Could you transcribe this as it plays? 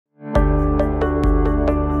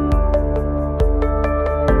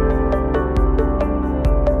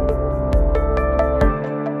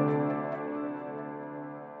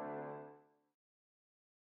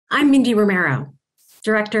I'm Mindy Romero,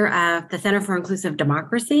 Director of the Center for Inclusive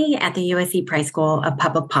Democracy at the USC Price School of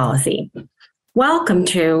Public Policy. Welcome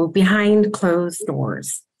to Behind Closed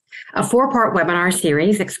Doors, a four-part webinar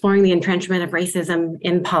series exploring the entrenchment of racism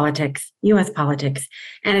in politics, U.S. politics,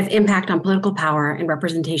 and its impact on political power and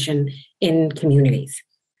representation in communities.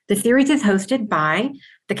 The series is hosted by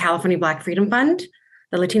the California Black Freedom Fund,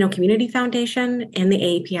 the Latino Community Foundation, and the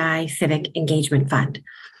AAPI Civic Engagement Fund,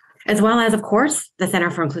 as well as, of course, the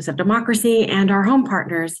Center for Inclusive Democracy and our home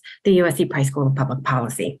partners, the USC Price School of Public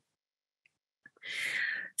Policy.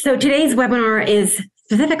 So today's webinar is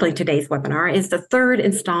the third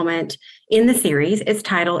installment in the series. Its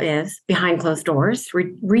title is Behind Closed Doors,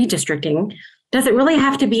 Redistricting. Does it really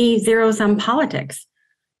have to be zero-sum politics?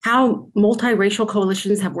 How multiracial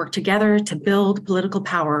coalitions have worked together to build political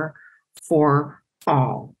power for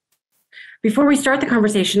all. Before we start the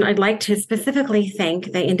conversation, I'd like to specifically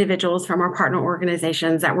thank the individuals from our partner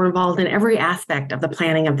organizations that were involved in every aspect of the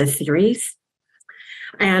planning of this series,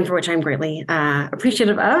 and for which I'm greatly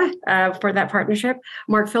appreciative of for that partnership: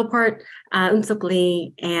 Mark Philport, Unsuk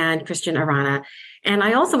Lee, and Christian Arana. And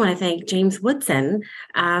I also want to thank James Woodson,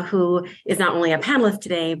 who is not only a panelist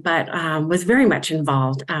today, but was very much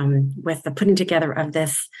involved with the putting together of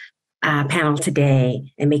this panel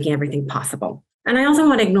today and making everything possible. And I also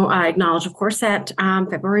want to acknowledge, of course, that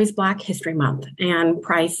February is Black History Month, and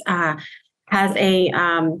Price has a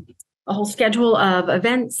whole schedule of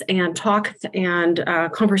events and talks and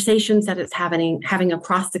conversations that it's having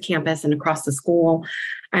across the campus and across the school,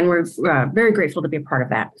 and we're very grateful to be a part of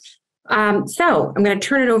that. So I'm going to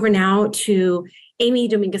turn it over now to Amy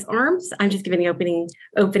Dominguez-Arms. I'm just giving the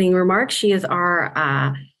opening remarks. She is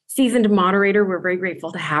our seasoned moderator. We're very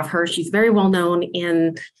grateful to have her. She's very well known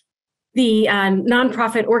in the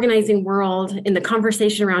nonprofit organizing world, in the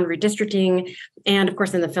conversation around redistricting, and of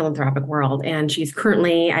course in the philanthropic world. And she's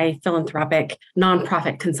currently a philanthropic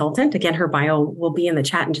nonprofit consultant. Again, her bio will be in the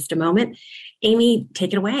chat in just a moment. Amy,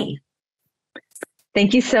 take it away.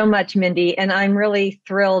 Thank you so much, Mindy. And I'm really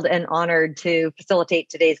thrilled and honored to facilitate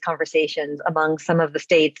today's conversations among some of the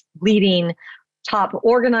state's leading top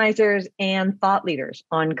organizers and thought leaders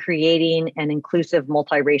on creating an inclusive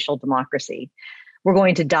multiracial democracy. We're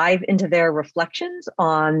going to dive into their reflections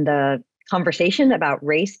on the conversation about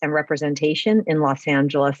race and representation in Los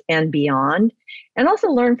Angeles and beyond, and also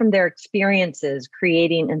learn from their experiences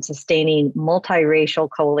creating and sustaining multiracial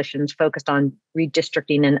coalitions focused on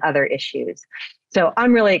redistricting and other issues. So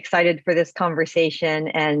I'm really excited for this conversation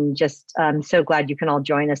and just so glad you can all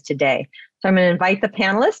join us today. So I'm going to invite the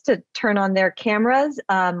panelists to turn on their cameras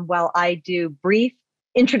while I do brief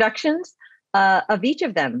introductions of each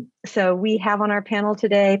of them. So we have on our panel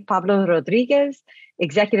today Pablo Rodriguez,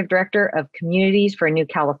 Executive Director of Communities for New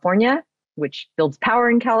California, which builds power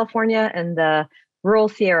in California and the rural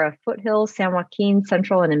Sierra foothills, San Joaquin,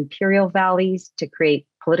 Central and Imperial Valleys to create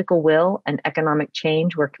political will and economic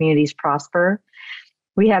change where communities prosper.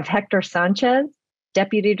 We have Hector Sanchez,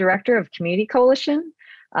 Deputy Director of Community Coalition,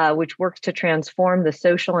 which works to transform the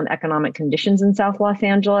social and economic conditions in South Los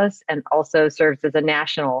Angeles and also serves as a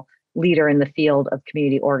national leader in the field of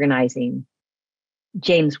community organizing.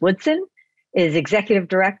 James Woodson is Executive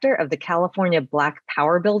Director of the California Black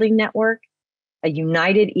Power Building Network, a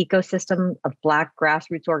united ecosystem of Black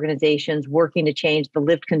grassroots organizations working to change the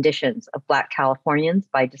lived conditions of Black Californians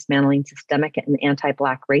by dismantling systemic and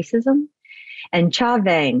anti-Black racism. And Cha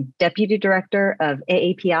Vang, Deputy Director of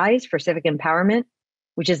AAPIs for Civic Empowerment,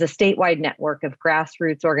 which is a statewide network of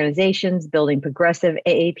grassroots organizations building progressive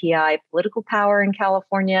AAPI political power in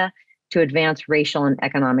California to advance racial and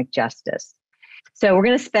economic justice. So we're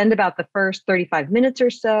going to spend about the first 35 minutes or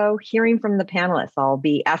so hearing from the panelists. I'll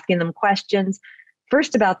be asking them questions,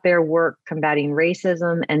 first about their work combating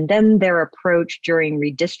racism, and then their approach during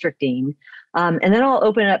redistricting. And then I'll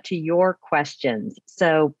open it up to your questions.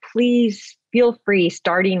 So please feel free,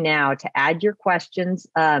 starting now, to add your questions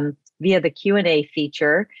via the Q&A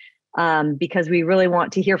feature, because we really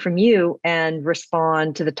want to hear from you and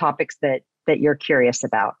respond to the topics that you're curious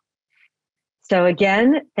about. So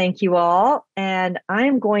again, thank you all. And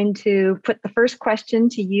I'm going to put the first question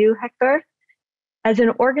to you, Hector. As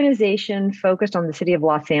an organization focused on the city of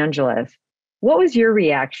Los Angeles, what was your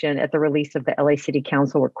reaction at the release of the LA City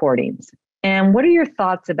Council recordings? And what are your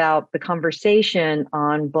thoughts about the conversation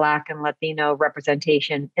on Black and Latino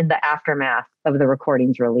representation in the aftermath of the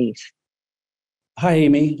recordings release? Hi,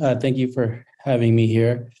 Amy. Thank you for having me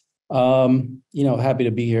here. Happy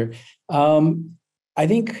to be here. I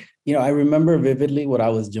think, I remember vividly what I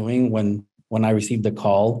was doing when I received the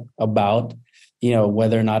call about,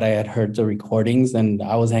 whether or not I had heard the recordings, and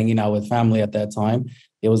I was hanging out with family at that time.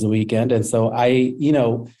 It was a weekend. And so I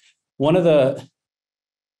one of the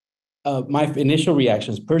my initial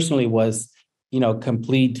reactions personally was,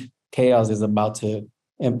 complete chaos is about to,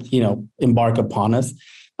 embark upon us.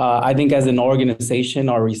 I think as an organization,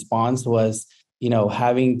 our response was,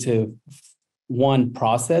 having to one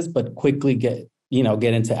process, but quickly get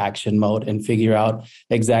into action mode and figure out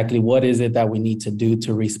exactly what is it that we need to do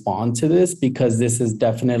to respond to this, because this is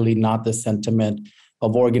definitely not the sentiment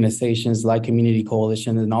of organizations like Community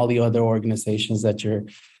Coalition and all the other organizations that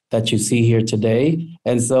you see here today.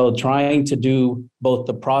 And so trying to do both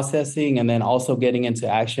the processing and then also getting into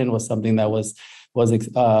action was something that was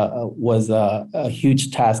a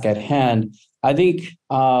huge task at hand. I think,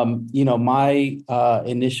 my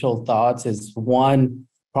initial thoughts is one,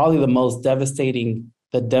 probably the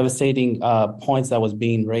devastating points that was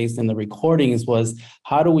being raised in the recordings was,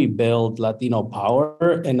 how do we build Latino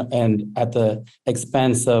power and at the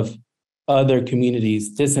expense of other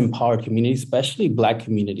communities, disempowered communities, especially Black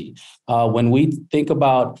community. When we think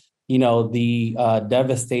about, the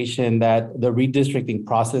devastation that the redistricting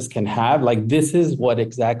process can have, like this is what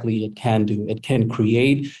exactly it can do. It can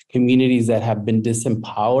create communities that have been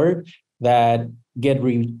disempowered, that get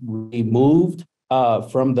removed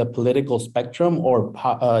from the political spectrum or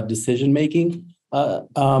decision-making.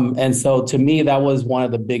 And so to me, that was one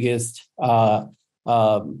of the biggest, I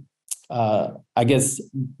guess,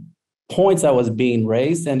 points that was being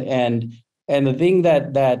raised, and the thing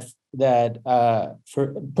that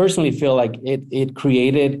personally feel like it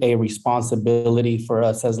created a responsibility for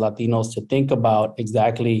us as Latinos to think about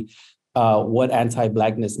exactly what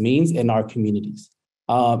anti-Blackness means in our communities.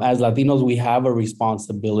 As Latinos, we have a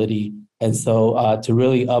responsibility, and so to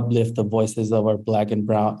really uplift the voices of our Black and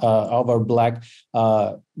brown of our Black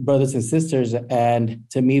brothers and sisters, and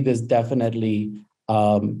to me, this definitely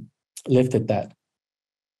lifted that.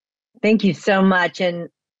 Thank you so much. And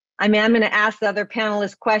I mean, I'm going to ask the other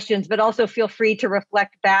panelists questions, but also feel free to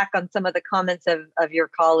reflect back on some of the comments of your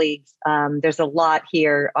colleagues. There's a lot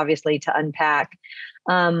here, obviously, to unpack.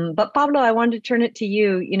 But Pablo, I wanted to turn it to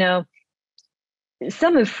you.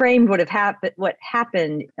 Some have framed what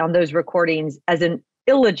happened on those recordings as an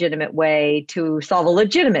illegitimate way to solve a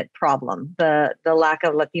legitimate problem, the lack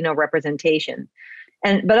of Latino representation.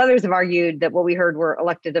 But others have argued that what we heard were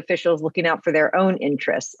elected officials looking out for their own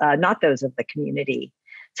interests, not those of the community.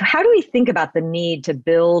 So how do we think about the need to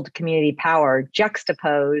build community power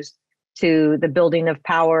juxtaposed to the building of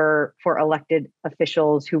power for elected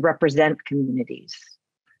officials who represent communities?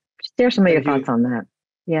 Share some of your thoughts on that.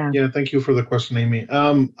 Yeah, thank you for the question, Amy.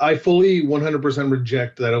 I fully 100%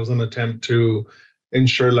 reject that it was an attempt to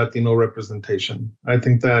ensure Latino representation. I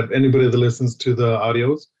think that anybody that listens to the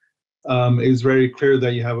audios, it's very clear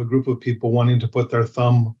that you have a group of people wanting to put their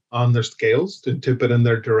thumb on their scales to tip it in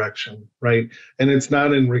their direction, right? And it's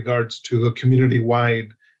not in regards to a community-wide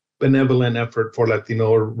benevolent effort for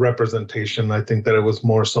Latino representation. I think that it was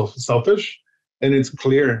more selfish, and it's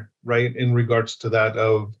clear, right, in regards to that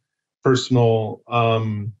of personal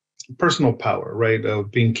power, right,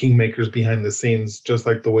 of being kingmakers behind the scenes, just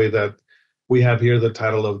like the way that we have here the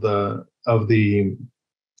title of the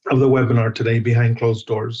webinar today, Behind Closed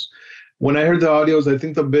Doors. When I heard the audios, I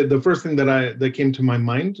think the first thing that came to my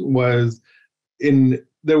mind was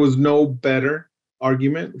there was no better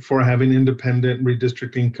argument for having independent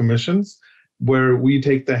redistricting commissions, where we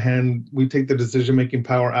take the decision-making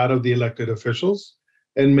power out of the elected officials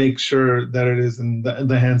and make sure that it is in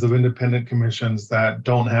the hands of independent commissions that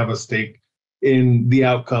don't have a stake in the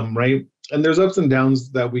outcome, right? And there's ups and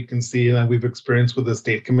downs that we can see and that we've experienced with the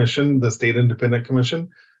state commission, the state independent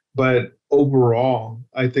commission. But overall,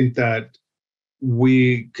 I think that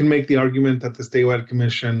we can make the argument that the statewide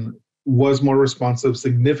commission was more responsive,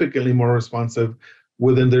 significantly more responsive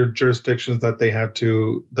within their jurisdictions that they had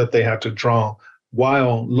to draw,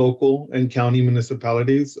 while local and county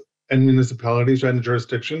municipalities and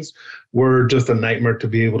jurisdictions were just a nightmare to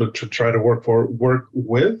be able to try to work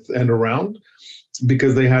with and around,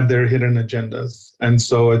 because they had their hidden agendas. And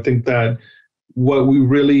so I think that what we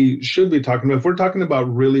really should be talking about, if we're talking about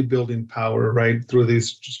really building power, right, through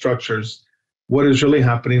these structures, what is really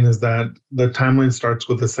happening is that the timeline starts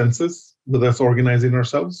with the census, with us organizing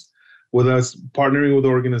ourselves, with us partnering with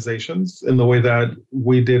organizations in the way that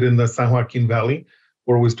we did in the San Joaquin Valley,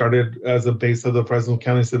 where we started as a base of the Fresno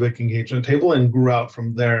County Civic Engagement Table and grew out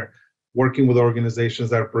from there, working with organizations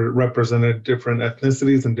that represented different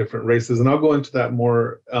ethnicities and different races. And I'll go into that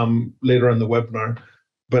more later in the webinar.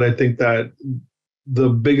 But I think that the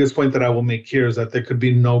biggest point that I will make here is that there could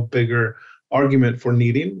be no bigger argument for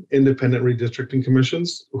needing independent redistricting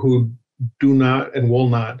commissions who do not and will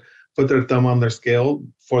not put their thumb on their scale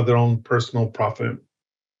for their own personal profit.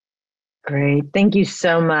 Great. Thank you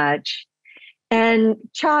so much. And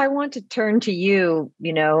Cha, I want to turn to you.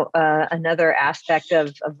 Another aspect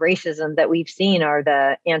of racism that we've seen are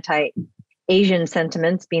the anti-Asian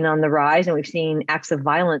sentiments being on the rise, and we've seen acts of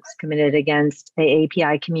violence committed against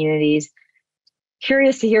AAPI communities.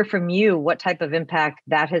 Curious to hear from you what type of impact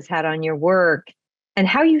that has had on your work and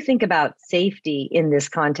how you think about safety in this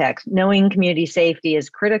context. Knowing community safety is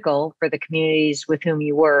critical for the communities with whom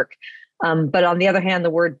you work. But on the other hand, the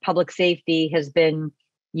word public safety has been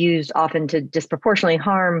used often to disproportionately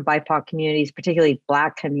harm BIPOC communities, particularly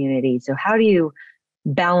Black communities. So how do you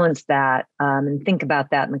balance that and think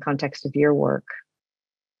about that in the context of your work?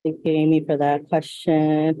 Thank you, Amy, for that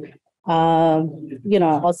question.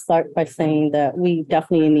 I'll start by saying that we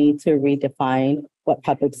definitely need to redefine what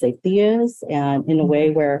public safety is, and in a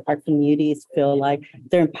way where our communities feel like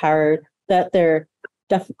they're empowered, that they're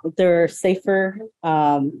safer,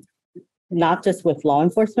 not just with law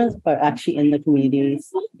enforcement, but actually in the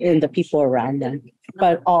communities, in the people around them.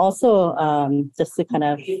 But also, just to kind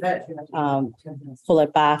of pull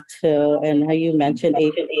it back to, and how you mentioned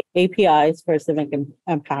APIs for Civic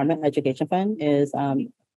Empowerment Education Fund is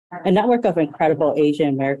a network of incredible Asian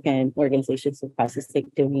American organizations across the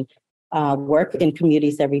state doing work in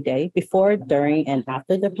communities every day, before, during, and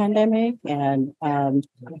after the pandemic. And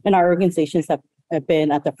our organizations have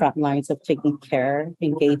been at the front lines of taking care,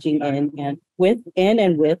 engaging in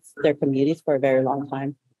and with their communities for a very long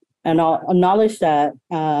time. And I'll acknowledge that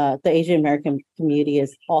the Asian American community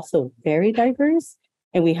is also very diverse,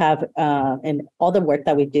 and we have and all the work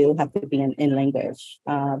that we do have to be in language.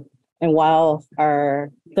 And while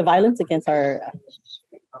the violence against our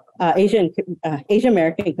Asian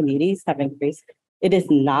American communities have increased, it is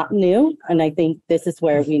not new. And I think this is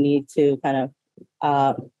where we need to kind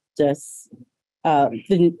of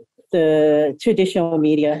the traditional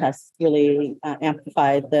media has really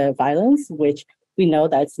amplified the violence, which we know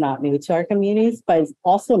that's not new to our communities, but it's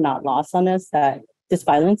also not lost on us that this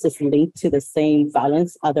violence is linked to the same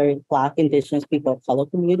violence other Black, Indigenous people of color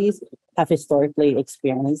communities have historically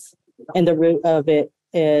experienced. And the root of it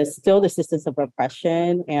is still the systems of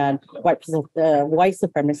oppression and white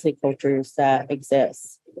supremacy cultures that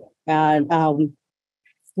exist. And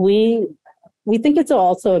we think it's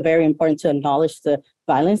also very important to acknowledge the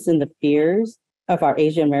violence and the fears of our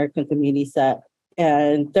Asian American communities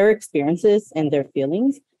and their experiences and their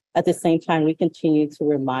feelings. At the same time, we continue to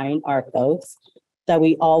remind our folks that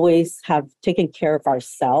we always have taken care of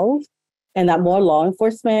ourselves, and that more law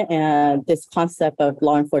enforcement and this concept of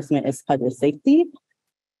law enforcement is public safety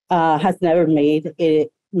has never made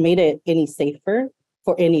it any safer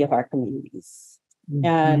for any of our communities. Mm-hmm.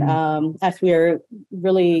 And as we are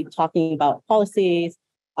really talking about policies,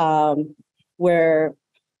 where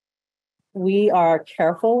we are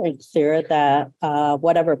careful and clear that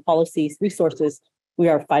whatever policies, resources we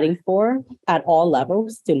are fighting for at all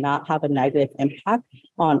levels do not have a negative impact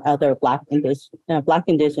on other Black,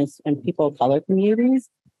 Indigenous, and people of color communities.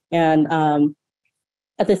 And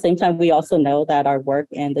at the same time, we also know that our work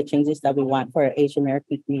and the changes that we want for our Asian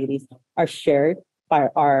American communities are shared by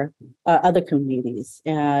our other communities.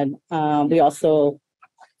 And we also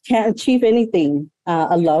can't achieve anything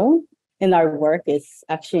alone. And our work is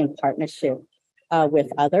actually in partnership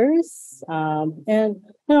with others. And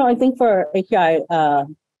I think for API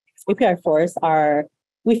Forests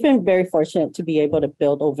we've been very fortunate to be able to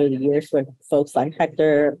build over the years with folks like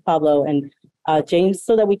Hector, Pablo, and James,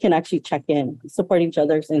 so that we can actually check in, support each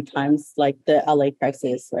other in times like the LA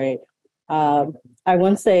crisis, right? I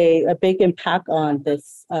want to say a big impact on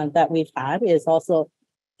this that we've had is also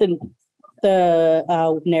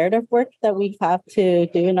the narrative work that we have to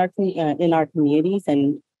do in our communities,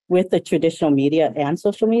 and with the traditional media and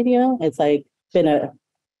social media. It's like been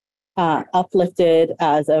uplifted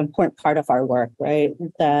as an important part of our work, right?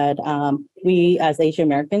 That we as Asian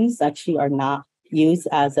Americans actually are not used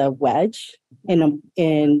as a wedge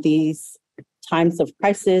in these times of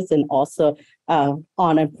crisis, and also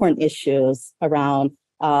on important issues around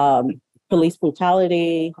police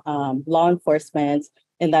brutality, law enforcement,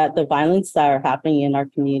 and that the violence that are happening in our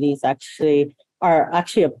communities are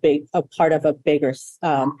actually a part of a bigger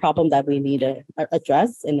problem that we need to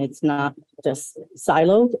address. And it's not just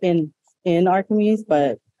siloed in our communities,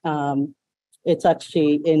 but it's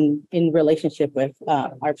actually in relationship with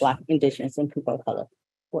our Black, Indigenous, and people of color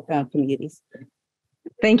communities.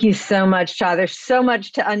 Thank you so much, Cha. There's so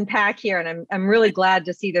much to unpack here, and I'm really glad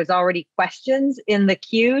to see there's already questions in the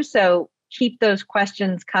queue. So keep those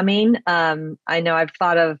questions coming. I know I've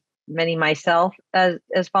thought of many myself as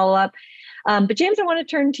follow-up. But James, I want to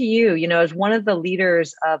turn to you. As one of the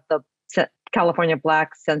leaders of the California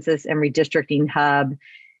Black Census and Redistricting Hub,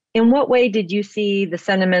 In what way did you see the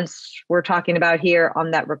sentiments we're talking about here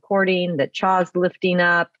on that recording that Chaw's lifting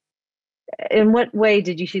up? In what way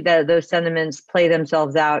did you see that those sentiments play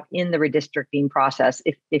themselves out in the redistricting process,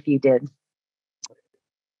 if you did?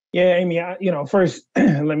 Yeah, Amy, first,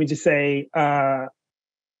 let me just say,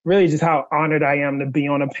 really just how honored I am to be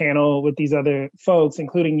on a panel with these other folks,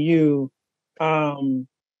 including you.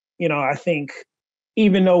 I think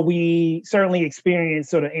even though we certainly experienced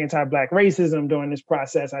sort of anti-Black racism during this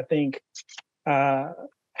process, I think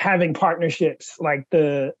having partnerships like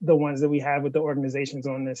the ones that we have with the organizations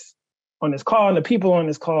on this call and the people on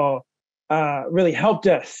this call really helped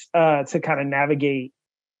us to kind of navigate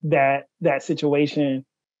that situation.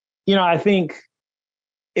 I think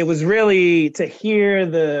it was really to hear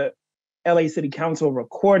the LA City Council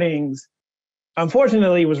recordings,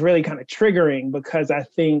 unfortunately, was really kind of triggering because I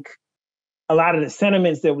think a lot of the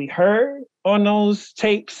sentiments that we heard on those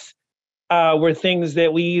tapes were things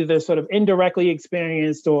that we either sort of indirectly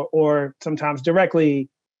experienced or sometimes directly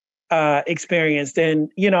experienced.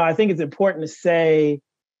 And, I think it's important to say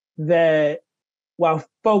that while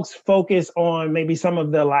folks focus on maybe some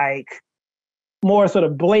of the more sort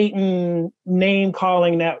of blatant name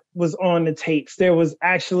calling that was on the tapes, there was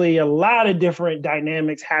actually a lot of different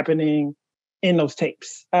dynamics happening in those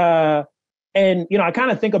tapes. And, I kind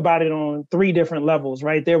of think about it on three different levels,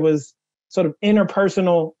 right? There was sort of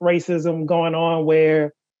interpersonal racism going on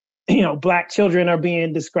where, Black children are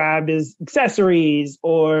being described as accessories,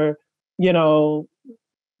 or,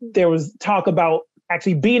 there was talk about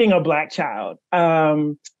actually beating a Black child,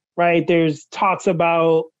 right? There's talks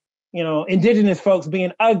about, Indigenous folks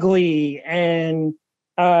being ugly and,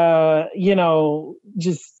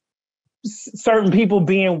 just certain people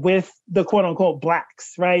being with the quote unquote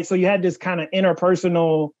Blacks, right? So you had this kind of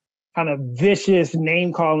interpersonal, kind of vicious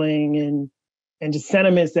name calling and just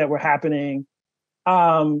sentiments that were happening.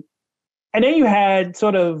 And then you had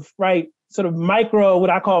sort of micro, what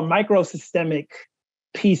I call micro systemic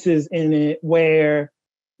pieces in it, where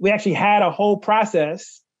we actually had a whole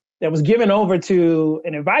process that was given over to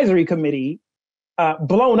an advisory committee,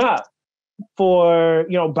 blown up for,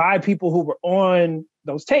 by people who were on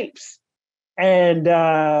those tapes and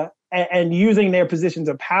using their positions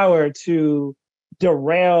of power to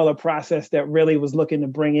derail a process that really was looking to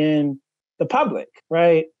bring in the public,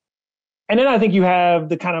 right? And then I think you have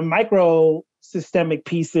the kind of micro systemic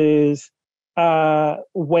pieces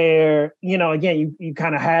where, again, you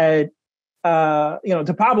kind of had,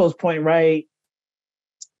 to Pablo's point, right?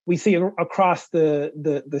 We see across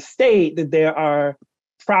the state that there are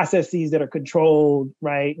processes that are controlled,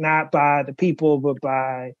 right, not by the people, but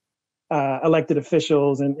by elected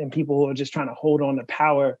officials and people who are just trying to hold on to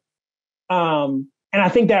power. And I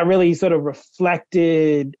think that really sort of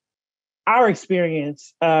reflected our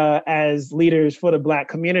experience as leaders for the Black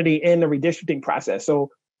community in the redistricting process. So,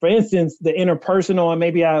 for instance, the interpersonal, and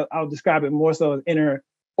maybe I'll describe it more so as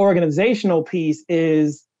inter-organizational piece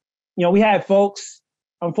is, we had folks,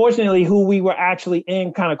 unfortunately, who we were actually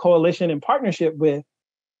in kind of coalition and partnership with,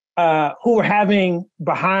 who were having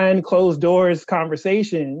behind closed doors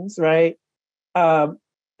conversations, right?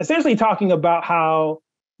 Essentially talking about how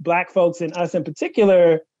Black folks and us in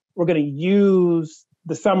particular were going to use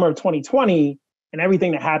the summer of 2020 and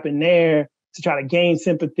everything that happened there to try to gain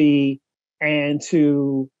sympathy and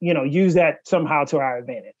to, use that somehow to our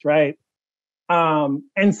advantage, right?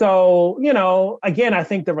 And so, again, I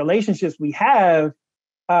think the relationships we have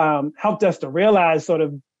helped us to realize sort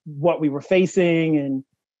of what we were facing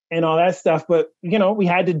and all that stuff. But, we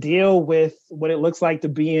had to deal with what it looks like to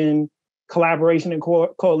be in collaboration and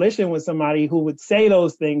coalition with somebody who would say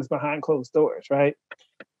those things behind closed doors, right?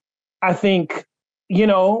 I think,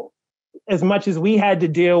 as much as we had to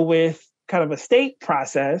deal with kind of a state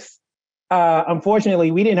process,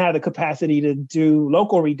 unfortunately, we didn't have the capacity to do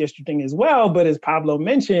local redistricting as well. But as Pablo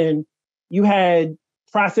mentioned, you had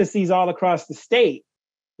processes all across the state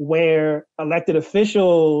where elected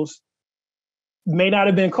officials may not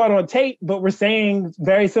have been caught on tape, but were saying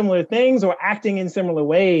very similar things or acting in similar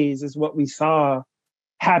ways is what we saw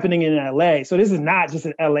happening in LA. So this is not just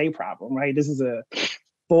an LA problem, right? This is a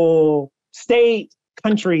full state,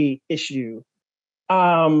 country issue.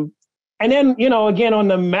 And then, again, on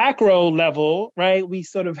the macro level, right, we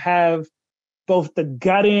sort of have both the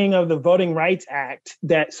gutting of the Voting Rights Act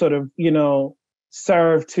that sort of,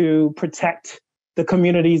 serve to protect the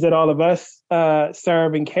communities that all of us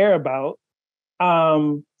serve and care about.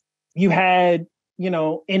 You had,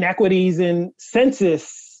 inequities in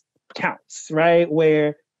census counts, right?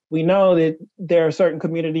 Where we know that there are certain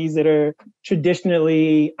communities that are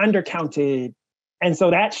traditionally undercounted. And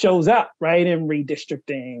so that shows up, right, in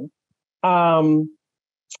redistricting.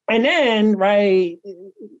 And then, right,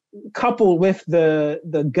 coupled with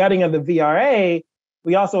the gutting of the VRA,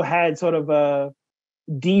 we also had sort of a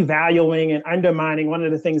devaluing and undermining. One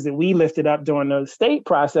of the things that we lifted up during the state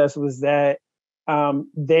process was that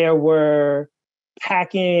there were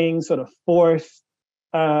packing sort of 14th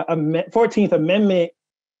Amendment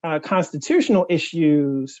constitutional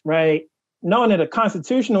issues, right? Knowing that a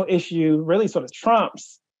constitutional issue really sort of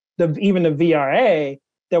trumps even the VRA,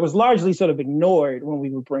 that was largely sort of ignored when we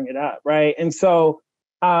would bring it up, right? And so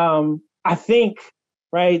I think,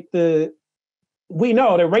 right, we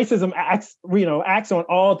know that racism acts on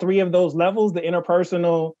all three of those levels: the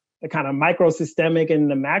interpersonal, the kind of microsystemic,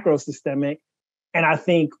 and the macrosystemic. And I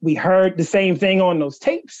think we heard the same thing on those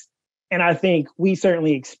tapes. And I think we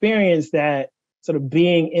certainly experienced that sort of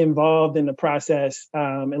being involved in the process,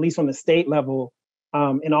 at least on the state level,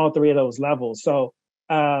 in all three of those levels. So,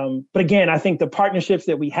 but again, I think the partnerships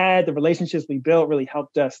that we had, the relationships we built really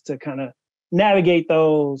helped us to kind of navigate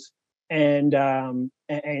those and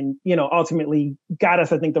ultimately got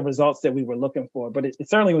us, I think, the results that we were looking for. But it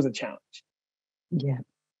certainly was a challenge. Yeah.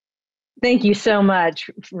 Thank you so much,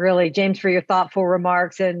 really, James, for your thoughtful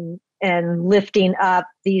remarks and lifting up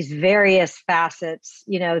these various facets,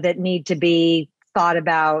 that need to be thought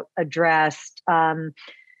about, addressed.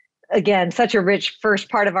 Again, such a rich first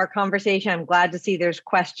part of our conversation. I'm glad to see there's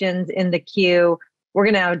questions in the queue. We're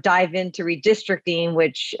going to now dive into redistricting,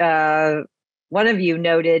 which one of you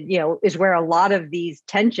noted, is where a lot of these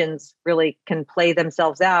tensions really can play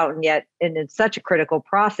themselves out. And it's such a critical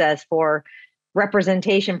process for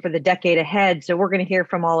representation for the decade ahead. So we're going to hear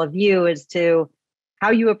from all of you as to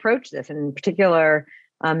how you approach this. And in particular,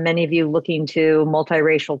 many of you looking to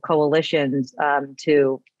multiracial coalitions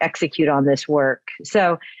to execute on this work.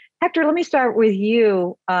 So Hector, let me start with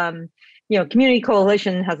you. Community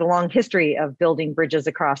Coalition has a long history of building bridges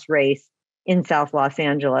across race in South Los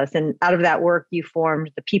Angeles. And out of that work, you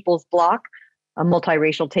formed the People's Bloc, a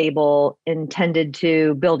multiracial table intended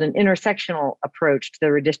to build an intersectional approach to the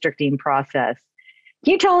redistricting process.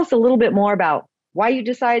 Can you tell us a little bit more about why you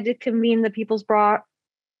decided to convene the People's Bloc?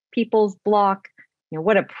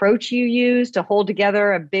 What approach you used to hold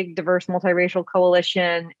together a big, diverse, multiracial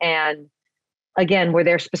coalition? And again, were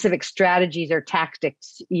there specific strategies or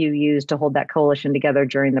tactics you used to hold that coalition together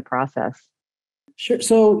during the process? Sure.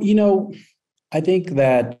 So, I think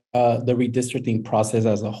that the redistricting process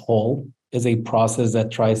as a whole is a process that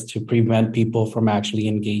tries to prevent people from actually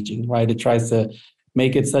engaging, right? It tries to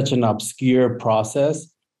make it such an obscure process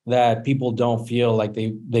that people don't feel like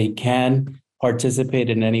they can participate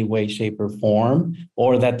in any way, shape, or form,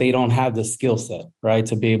 or that they don't have the skill set, right,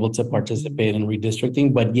 to be able to participate in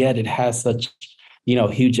redistricting. But yet it has such,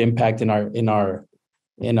 huge impact in the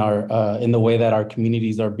way that our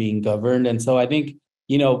communities are being governed. And so I think,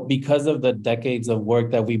 because of the decades of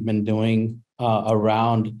work that we've been doing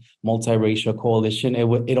around multiracial coalition,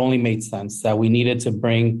 it only made sense that we needed to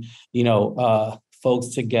bring, folks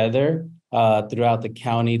together throughout the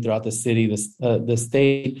county, throughout the city, the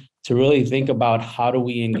state, to really think about how do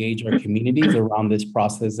we engage our communities around this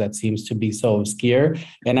process that seems to be so obscure,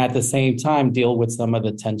 and at the same time deal with some of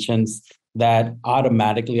the tensions that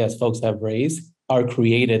automatically, as folks have raised, are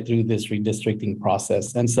created through this redistricting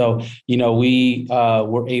process. And so, we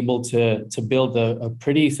were able to build a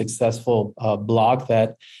pretty successful block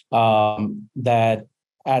that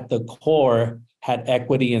at the core had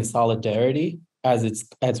equity and solidarity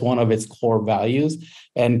as one of its core values,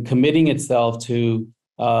 and committing itself to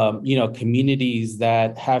communities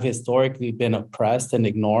that have historically been oppressed and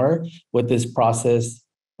ignored, with this process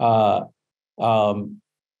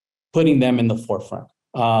putting them in the forefront.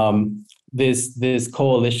 This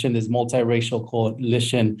coalition, this multiracial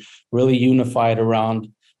coalition, really unified around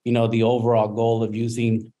the overall goal of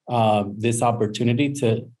using this opportunity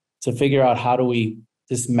to figure out how do we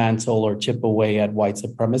dismantle or chip away at white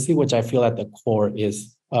supremacy, which I feel at the core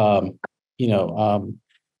is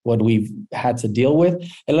what we've had to deal with.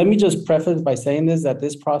 And let me just preface by saying that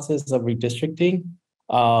this process of redistricting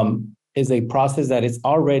is a process that is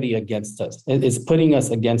already against us. It's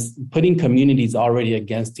putting communities already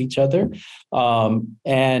against each other.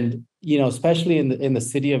 And, especially in the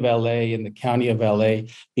city of LA, in the county of LA,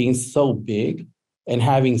 being so big and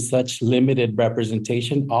having such limited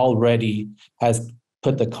representation already has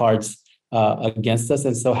put the cards against us.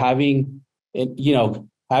 And so having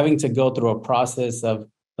to go through a process of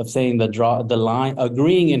saying the line,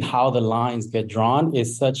 agreeing in how the lines get drawn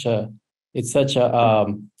is such a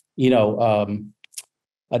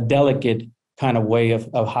delicate kind of way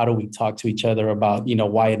of how do we talk to each other about,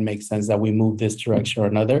 why it makes sense that we move this direction or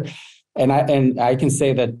another. And I can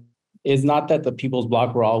say that is not that the People's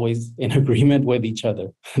Bloc were always in agreement with each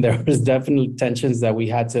other. There was definitely tensions that we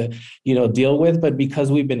had to, deal with, but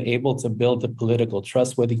because we've been able to build the political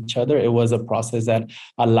trust with each other, it was a process that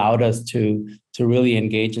allowed us to really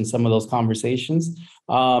engage in some of those conversations.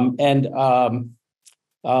 Again,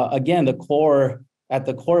 at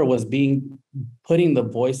the core was putting the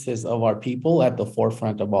voices of our people at the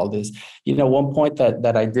forefront of all this. One point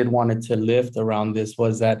that I did wanted to lift around this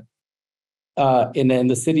was that in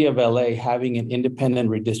the city of LA, having an independent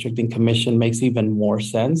redistricting commission makes even more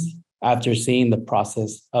sense after seeing the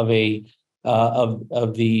process of the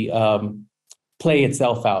play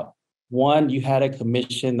itself out. One, you had a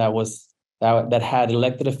commission that had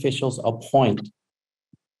elected officials appoint,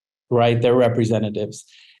 right, their representatives.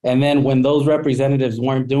 And then when those representatives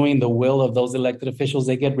weren't doing the will of those elected officials,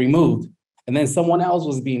 they get removed. And then someone else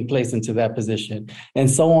was being placed into that position, and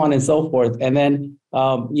so on and so forth. And then,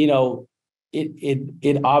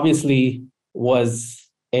 it obviously was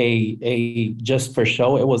a just for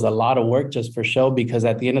show. It was a lot of work just for show, because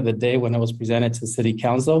at the end of the day, when it was presented to city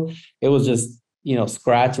council, it was just,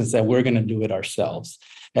 scratch and said, we're going to do it ourselves.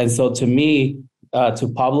 And so to me,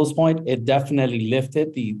 to Pablo's point, it definitely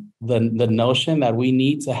lifted the notion that we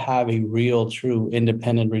need to have a real, true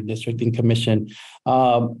independent redistricting commission.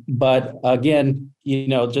 But again,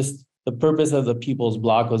 just the purpose of the People's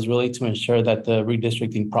Bloc was really to ensure that the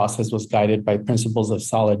redistricting process was guided by principles of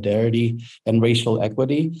solidarity and racial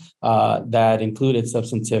equity that included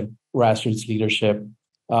substantive grassroots leadership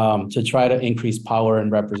to try to increase power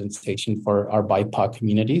and representation for our BIPOC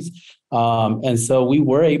communities. And so we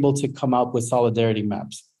were able to come up with solidarity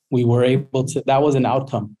maps. We were able to, that was an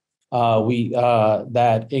outcome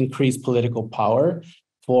that increased political power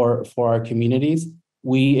for our communities.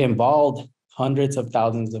 We involved hundreds of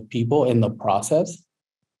thousands of people in the process,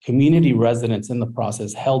 community residents in the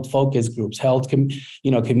process, held focus groups, held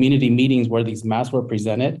community meetings where these maps were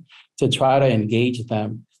presented to try to engage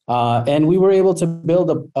them. And we were able to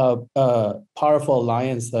build a powerful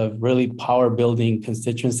alliance of really power-building,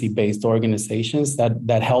 constituency-based organizations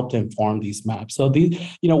that helped inform these maps. So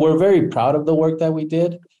we're very proud of the work that we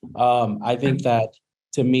did. I think that,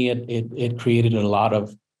 to me, it created a lot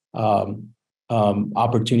of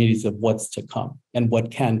opportunities of what's to come and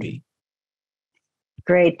what can be.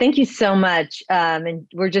 Great, thank you so much. And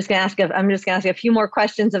I'm just going to ask a few more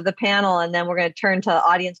questions of the panel, and then we're going to turn to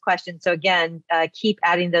audience questions. So again, keep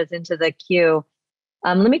adding those into the queue.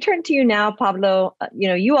 Let me turn to you now, Pablo.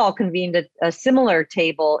 You all convened a similar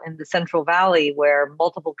table in the Central Valley where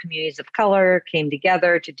multiple communities of color came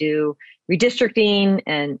together to do redistricting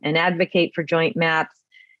and advocate for joint maps.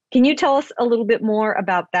 Can you tell us a little bit more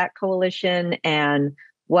about that coalition and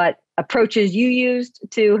what approaches you used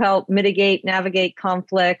to help navigate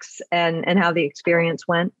conflicts, and how the experience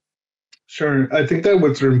went? Sure. I think that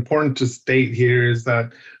what's important to state here is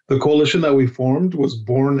that the coalition that we formed was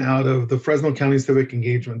born out of the Fresno County Civic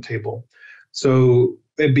Engagement Table. So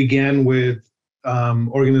it began with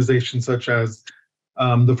organizations such as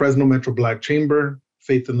the Fresno Metro Black Chamber,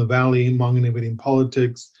 Faith in the Valley, Hmong Innovating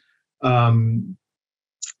Politics,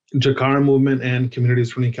 Jakara Movement, and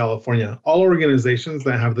Communities Running California, all organizations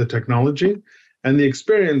that have the technology and the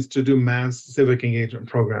experience to do mass civic engagement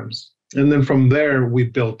programs. And then from there, we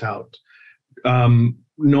built out,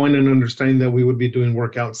 knowing and understanding that we would be doing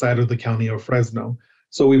work outside of the county of Fresno.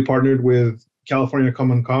 So we partnered with California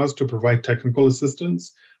Common Cause to provide technical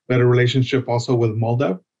assistance. We had a relationship also with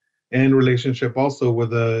MOLDEP, and relationship also with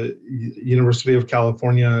the University of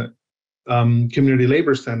California Community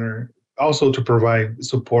Labor Center, also to provide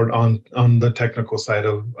support on the technical side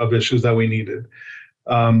of issues that we needed,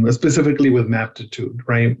 specifically with Maptitude,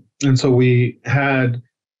 right? And so we had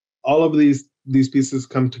all of these pieces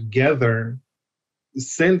come together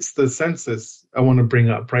since the census I want to bring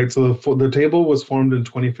up, right? So the table was formed in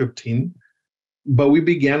 2015, but we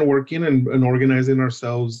began working and organizing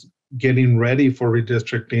ourselves, getting ready for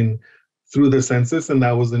redistricting through the census, and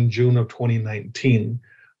that was in June of 2019,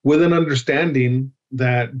 with an understanding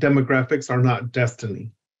that demographics are not destiny,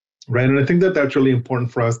 right? And I think that that's really important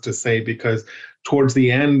for us to say, because towards the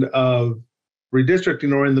end of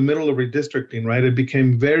redistricting, or in the middle of redistricting, right, it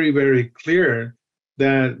became very, very clear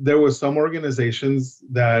that there was some organizations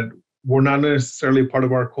that were not necessarily part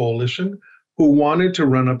of our coalition who wanted to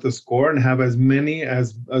run up the score and have as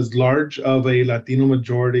large of a Latino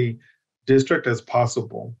majority district as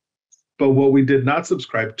possible. But what we did not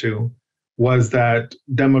subscribe to was that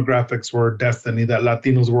demographics were destiny, that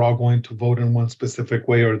Latinos were all going to vote in one specific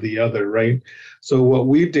way or the other, right? So what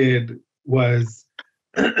we did was,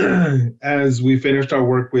 as we finished our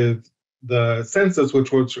work with the census,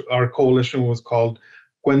 which was our coalition was called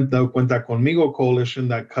Cuenta Conmigo coalition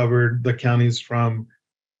that covered the counties from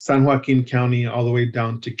San Joaquin County all the way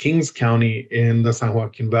down to Kings County in the San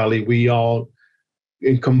Joaquin Valley. We all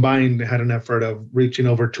combined had an effort of reaching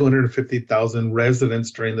over 250,000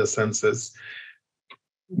 residents during the census.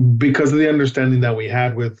 Because of the understanding that we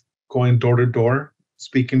had with going door to door,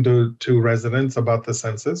 speaking to residents about the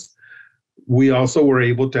census, we also were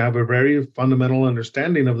able to have a very fundamental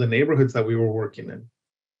understanding of the neighborhoods that we were working in.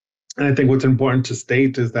 And I think what's important to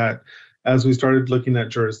state is that as we started looking at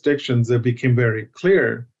jurisdictions, it became very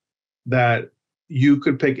clear that you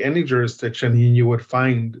could pick any jurisdiction and you would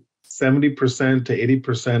find 70% to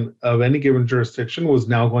 80% of any given jurisdiction was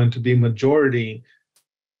now going to be majority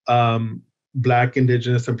Black,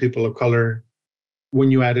 Indigenous, and people of color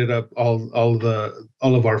when you added up all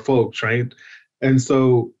of our folks, right? And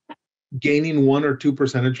so gaining 1 or 2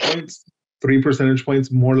 percentage points, 3 percentage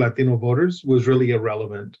points more Latino voters was really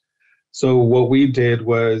irrelevant. So what we did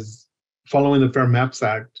was, following the Fair Maps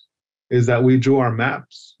Act, is that we drew our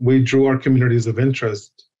maps, we drew our communities of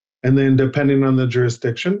interest, and then depending on the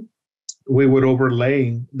jurisdiction, we would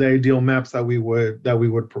overlay the ideal maps that we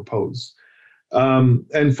would propose.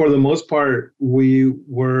 And for the most part, we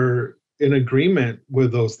were in agreement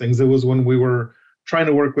with those things. It was when we were trying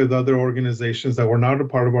to work with other organizations that were not a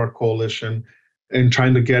part of our coalition and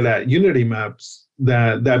trying to get at unity maps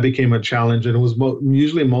that became a challenge. And it was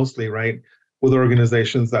usually mostly, right, with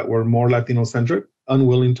organizations that were more Latino-centric,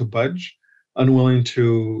 unwilling to budge, unwilling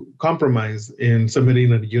to compromise in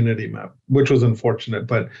submitting a unity map, which was unfortunate.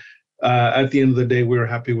 But at the end of the day, we were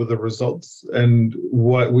happy with the results and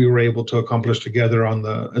what we were able to accomplish together in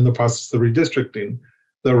the process of redistricting.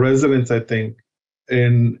 The residents, I think,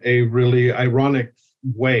 in a really ironic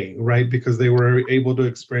way, right, because they were able to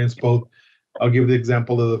experience both. I'll give the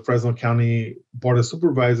example of the Fresno County Board of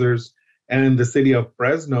Supervisors and the city of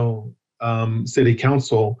Fresno City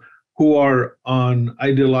Council, who are on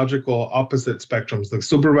ideological opposite spectrums. The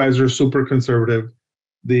supervisors, super conservative,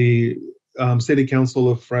 the City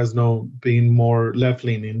Council of Fresno being more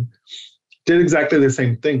left-leaning, did exactly the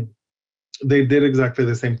same thing. They did exactly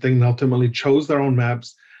the same thing and ultimately chose their own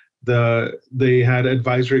maps. They had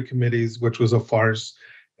advisory committees, which was a farce.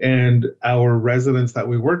 And our residents that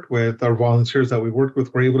we worked with, our volunteers that we worked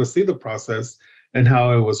with, were able to see the process and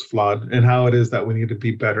how it was flawed and how it is that we need to be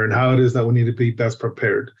better and how it is that we need to be best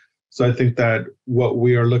prepared. So I think that what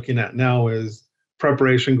we are looking at now is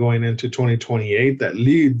preparation going into 2028 that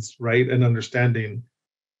leads, right, and understanding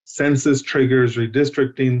census triggers,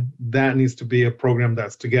 redistricting. That needs to be a program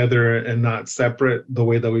that's together and not separate the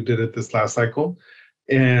way that we did it this last cycle.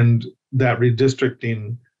 And that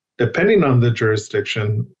redistricting, depending on the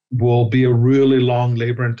jurisdiction, will be a really long,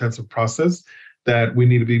 labor-intensive process that we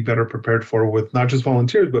need to be better prepared for, with not just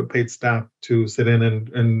volunteers, but paid staff to sit in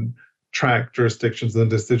and track jurisdictions and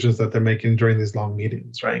decisions that they're making during these long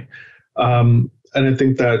meetings, right? And I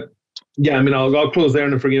think that, yeah, I mean, I'll close there,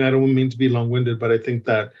 and forgive me, I don't mean to be long-winded, but I think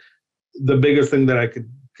that the biggest thing that I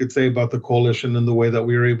could say about the coalition and the way that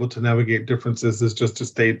we were able to navigate differences is just to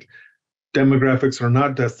state demographics are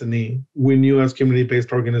not destiny. We knew as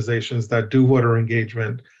community-based organizations that do voter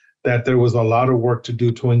engagement that there was a lot of work to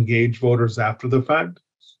do to engage voters after the fact.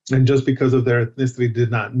 And just because of their ethnicity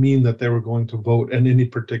did not mean that they were going to vote in any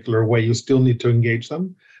particular way. You still need to engage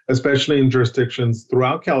them, especially in jurisdictions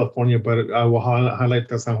throughout California, but I will highlight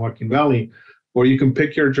the San Joaquin Valley, where you can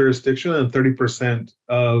pick your jurisdiction and 30%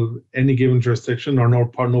 of any given jurisdiction are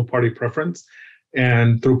no party preference.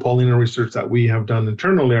 And through polling and research that we have done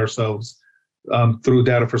internally ourselves, through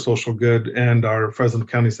Data for Social Good and our Fresno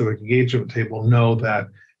County Civic Engagement Table, know that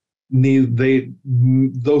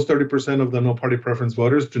those 30% of the no party preference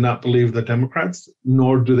voters do not believe the Democrats,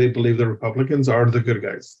 nor do they believe the Republicans are the good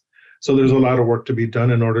guys. So there's a lot of work to be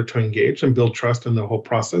done in order to engage and build trust in the whole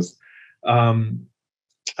process.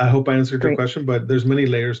 I hope I answered your question, but there's many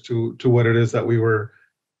layers to what it is that we were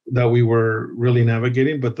really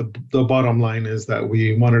navigating. But the bottom line is that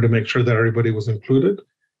we wanted to make sure that everybody was included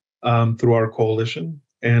through our coalition,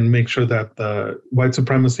 and make sure that the white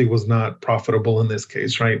supremacy was not profitable in this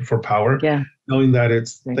case, right, for power. Yeah. Knowing that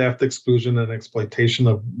it's theft, exclusion, and exploitation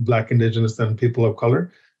of Black, Indigenous, and people of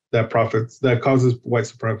color that causes white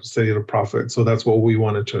supremacy to profit. So that's what we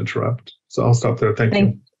wanted to interrupt. So I'll stop there. Thank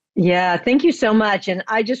you. Yeah, thank you so much. And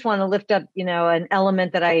I just want to lift up, an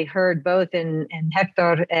element that I heard both in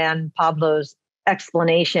Hector and Pablo's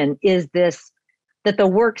explanation is this, that the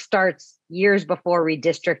work starts years before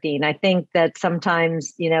redistricting. I think that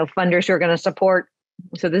sometimes, funders who are going to support,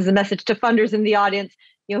 so this is a message to funders in the audience,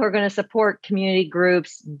 who are going to support community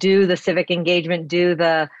groups, do the civic engagement, do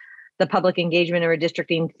the the public engagement and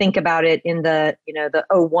redistricting think about it in the, the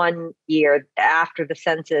 '01 year after the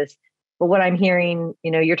census. But what I'm hearing,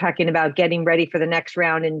 you're talking about getting ready for the next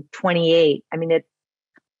round in 28. I mean,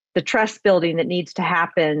 the trust building that needs to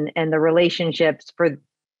happen and the relationships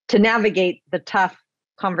to navigate the tough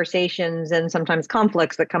conversations and sometimes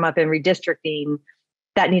conflicts that come up in redistricting,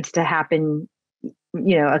 that needs to happen,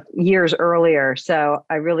 years earlier. So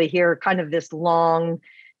I really hear kind of this long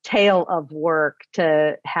tail of work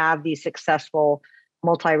to have these successful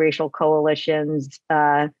multiracial coalitions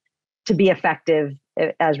to be effective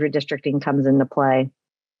as redistricting comes into play.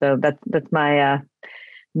 So that's my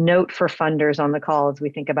note for funders on the call as we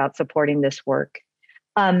think about supporting this work.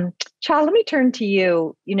 Cha, let me turn to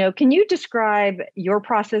you. Can you describe your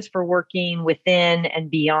process for working within and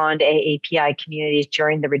beyond AAPI communities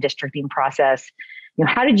during the redistricting process?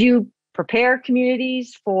 How did you prepare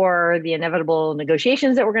communities for the inevitable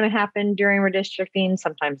negotiations that were going to happen during redistricting,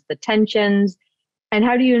 sometimes the tensions? And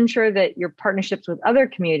how do you ensure that your partnerships with other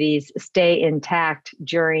communities stay intact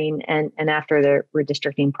during and after the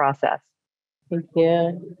redistricting process? Thank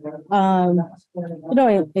you.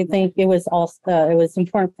 I think it was also it was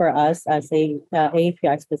important for us as a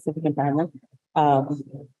AAPI specific environment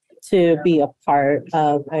to be a part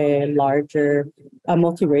of a larger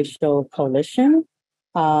multiracial coalition.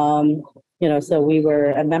 So we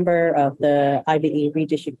were a member of the IBE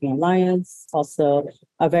Redistricting Alliance, also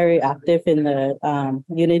very active in the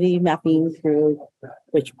unity mapping group,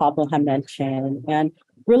 which Pablo had mentioned, and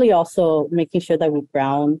really also making sure that we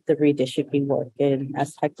ground the redistricting work in,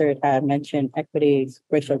 as Hector had mentioned, equity,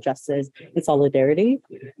 racial justice, and solidarity.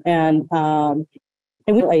 And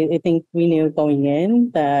I think we knew going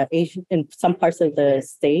in that in some parts of the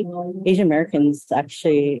state, Asian Americans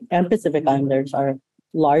actually and Pacific Islanders are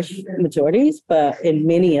large majorities, but in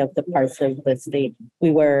many of the parts of the state,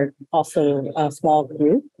 we were also a small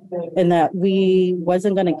group, and that we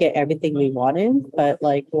wasn't going to get everything we wanted, but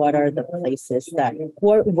what are the places that,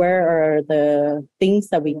 where are the things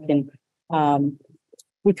that we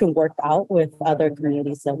can work out with other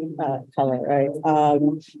communities of color, right?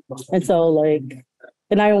 And so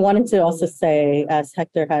and I wanted to also say, as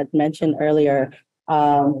Hector had mentioned earlier,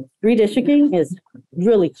 redistricting is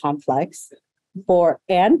really complex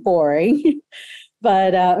and boring,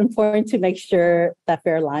 but important to make sure that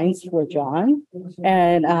fair lines were drawn,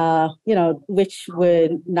 and which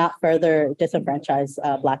would not further disenfranchise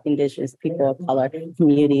Black, Indigenous, people of color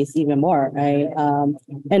communities even more, right?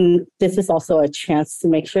 And this is also a chance to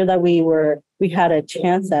make sure that we had a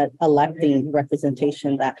chance at electing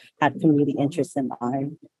representation that had community interests in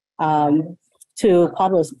mind. To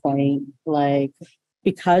Pablo's point,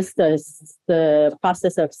 because the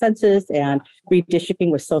process of census and redistricting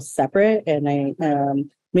was so separate, and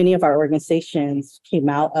many of our organizations came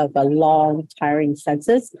out of a long, tiring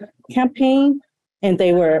census campaign, and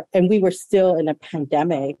we were still in a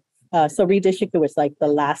pandemic. So redistricting was the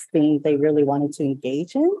last thing they really wanted to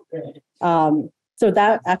engage in. So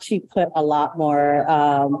that actually put a lot more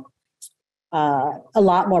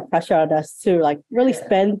pressure on us to really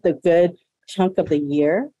spend the good chunk of the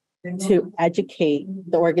year to educate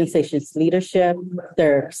the organization's leadership,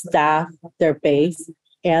 their staff, their base,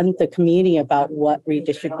 and the community about what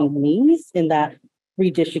redistricting means, and that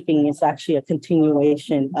redistricting is actually a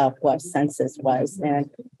continuation of what census was. And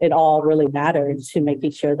it all really mattered to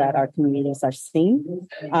making sure that our communities are seen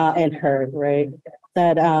and heard, right?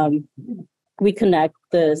 That we connect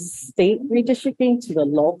the state redistricting to the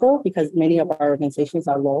local, because many of our organizations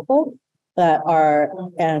are local, that are,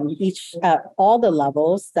 and each at all the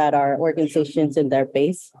levels that our organizations in their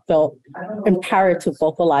base felt empowered to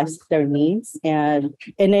vocalize their needs, and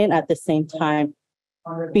then at the same time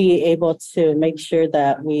be able to make sure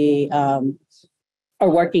that we are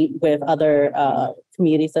working with other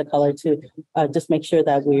communities of color to just make sure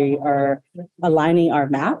that we are aligning our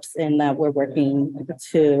maps and that we're working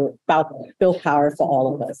to build power for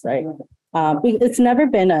all of us, right? It's never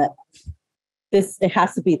been it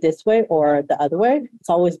has to be this way or the other way. It's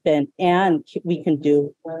always been, and we can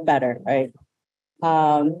do better, right?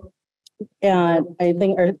 And I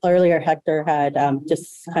think earlier Hector had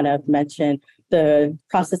just kind of mentioned the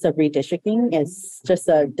process of redistricting is just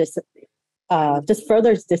further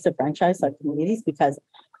disenfranchise our communities, because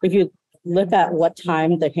if you look at what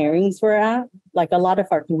time the hearings were at, a lot of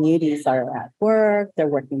our communities are at work, they're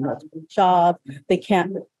working multiple jobs, they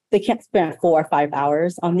can't spend 4 or 5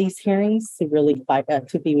 hours on these hearings to really fight,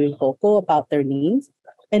 to be really vocal about their needs.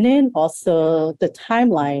 And then also the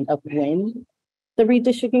timeline of when the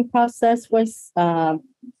redistricting process was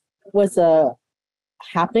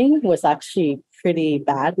happening was actually pretty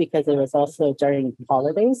bad, because it was also during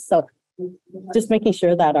holidays. So just making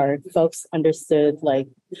sure that our folks understood like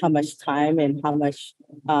how much time and how much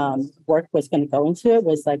work was going to go into it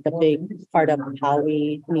was like a big part of how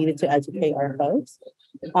we needed to educate our folks.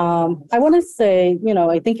 I want to say,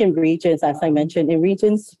 I think in regions, as I mentioned, in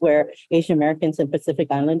regions where Asian Americans and Pacific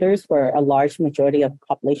Islanders were a large majority of the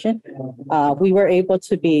population, we were able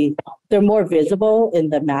to they're more visible in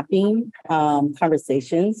the mapping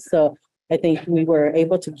conversations. So I think we were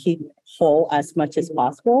able to keep whole as much as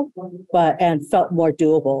possible, and felt more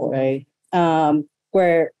doable, right?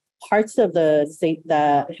 Where parts of the state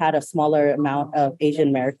that had a smaller amount of Asian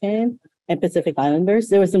American and Pacific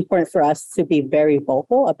Islanders, it was important for us to be very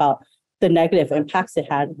vocal about the negative impacts it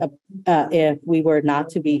had if we were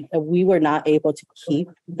not able to keep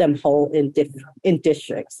them whole in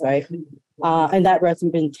districts, right? And that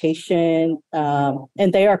representation,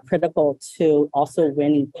 and they are critical to also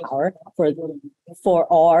winning power for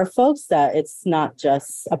all our folks. That it's not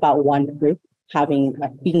just about one group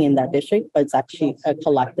being in that district, but it's actually a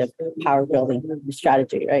collective power building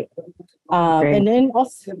strategy, right? And then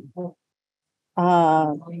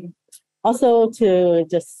also to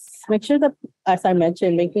just make sure that, as I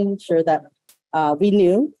mentioned, making sure that we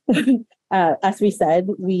knew, as we said,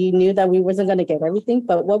 we knew that we wasn't going to get everything,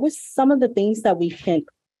 but what was some of the things that we can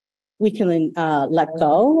let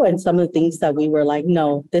go, and some of the things that we were like,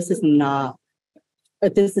 no, this is not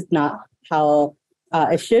how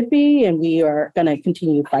it should be, and we are going to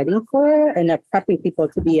continue fighting for it, and prepping people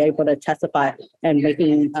to be able to testify and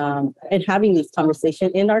making and having these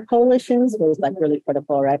conversations in our coalitions was like really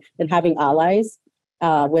critical, right? And having allies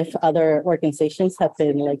with other organizations have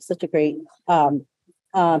been like such a great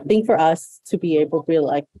thing for us to be able to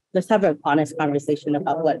like, let's have an honest conversation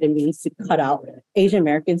about what it means to cut out Asian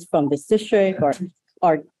Americans from this district,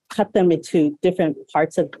 or cut them into different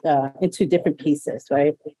parts of into different pieces,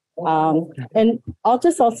 right? And I'll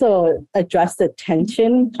just also address the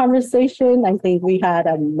tension conversation. I think we had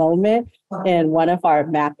a moment in one of our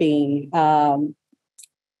mapping,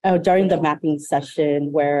 during the mapping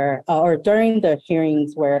session or during the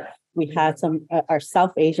hearings where we had some, our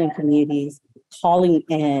South Asian communities calling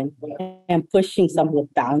in and pushing some of the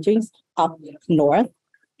boundaries up north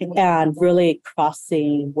and really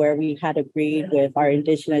crossing where we had agreed with our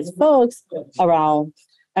Indigenous folks around,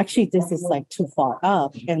 actually, this is like too far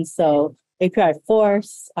up. And so API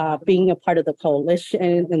Force, being a part of the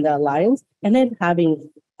coalition and the alliance, and then having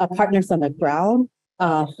partners on the ground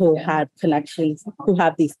who had connections, who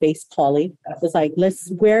have these base calling, was like,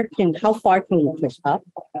 how far can we push up?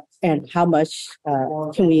 And how much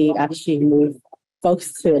can we actually move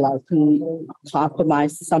folks to like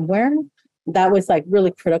compromise somewhere? That was like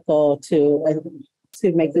really critical to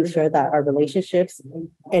making sure that our relationships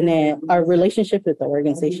and then our relationship with the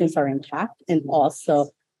organizations are intact, and also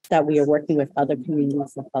that we are working with other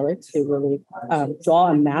communities of color to really draw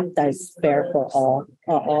a map that is fair for all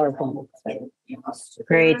our communities.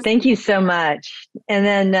 Great, thank you so much. And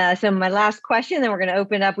then, so my last question, then we're going to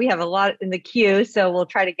open up. We have a lot in the queue, so we'll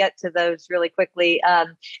try to get to those really quickly.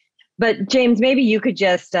 But James, maybe you could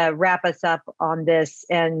just wrap us up on this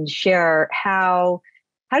and share how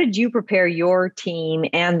did you prepare your team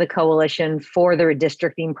and the coalition for the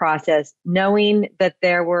redistricting process, knowing that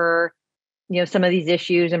there were, some of these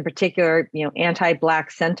issues, in particular,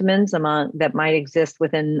 anti-Black sentiments that might exist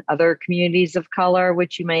within other communities of color,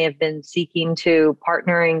 which you may have been seeking to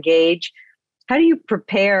partner and engage? How do you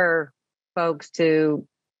prepare folks to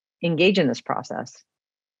engage in this process?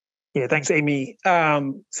 Yeah, thanks, Amy.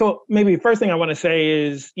 So maybe first thing I want to say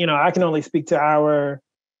is, I can only speak to our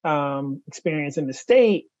experience in the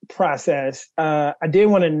state process. I did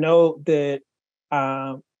want to note that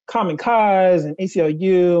Common Cause and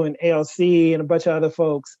ACLU and ALC and a bunch of other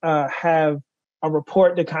folks have a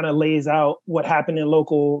report that kind of lays out what happened in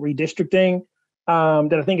local redistricting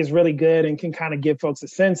that I think is really good and can kind of give folks a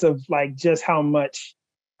sense of like just how much,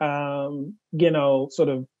 sort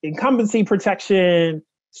of incumbency protection,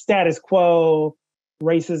 status quo,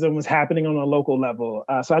 racism was happening on a local level.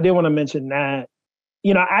 So I did want to mention that.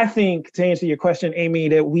 I think, to answer your question, Amy,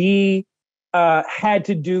 that we had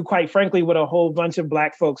to do, quite frankly, what a whole bunch of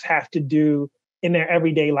Black folks have to do in their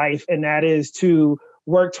everyday life, and that is to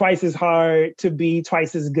work twice as hard, to be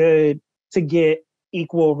twice as good, to get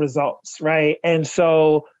equal results, right? And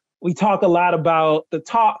so we talk a lot about the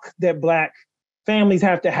talk that Black families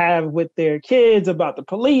have to have with their kids about the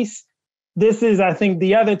police. This is, I think,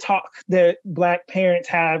 the other talk that Black parents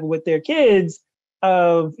have with their kids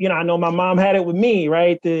of, I know my mom had it with me,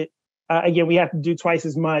 right? That, again, we have to do twice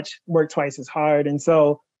as much, work twice as hard. And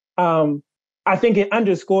so I think it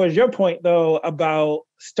underscores your point, though, about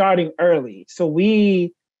starting early. So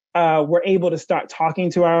we we're able to start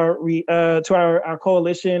talking to our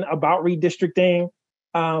coalition about redistricting.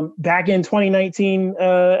 Back in 2019,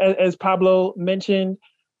 as Pablo mentioned,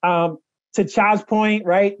 to Cha's point,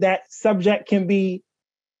 right, that subject can be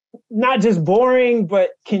not just boring, but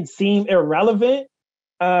can seem irrelevant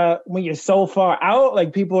when you're so far out.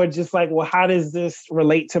 Like people are just like, well, how does this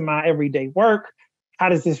relate to my everyday work? How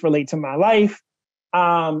does this relate to my life?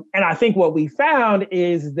 And I think what we found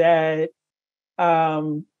is that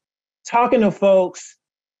talking to folks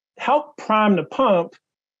helped prime the pump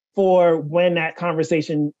for when that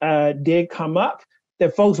conversation did come up,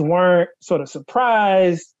 that folks weren't sort of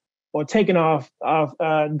surprised or taken off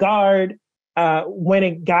guard when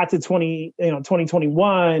it got to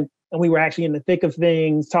 2021, and we were actually in the thick of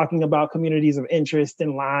things, talking about communities of interest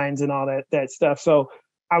and lines and all that stuff. So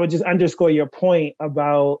I would just underscore your point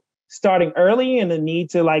about starting early and the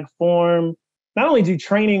need to like form, not only do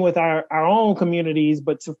training with our own communities,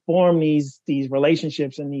 but to form these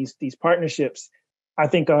relationships and these partnerships, I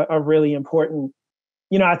think are really important.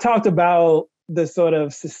 You know, I talked about the sort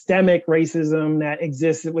of systemic racism that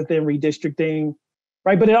exists within redistricting,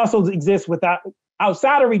 right? But it also exists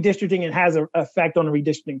outside of redistricting and has an effect on the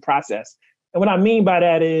redistricting process. And what I mean by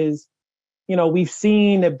that is, you know, we've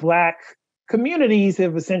seen that Black communities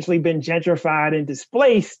have essentially been gentrified and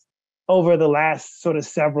displaced over the last sort of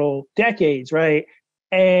several decades, right?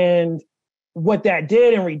 And what that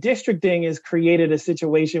did in redistricting is created a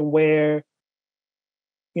situation where,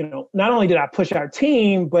 you know, not only did I push our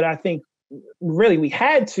team, but I think really we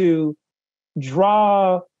had to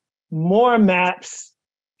draw more maps,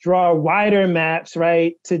 draw wider maps,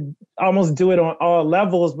 right? To almost do it on all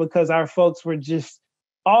levels because our folks were just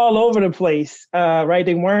all over the place, right?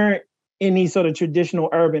 They weren't in these sort of traditional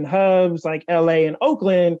urban hubs like LA and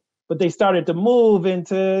Oakland, but they started to move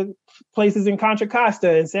into places in Contra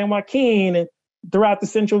Costa and San Joaquin and throughout the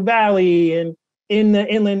Central Valley and in the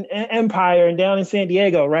Inland Empire and down in San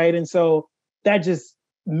Diego, right? And so that just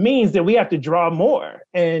means that we have to draw more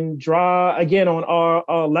and draw again on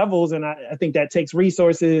all levels. And I think that takes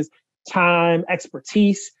resources, time,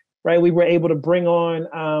 expertise, right? We were able to bring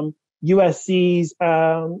on USC's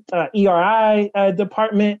ERI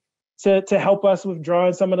department to help us with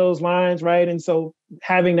drawing some of those lines, right? And so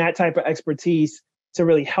having that type of expertise to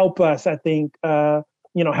really help us, I think,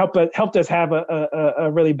 helped us have a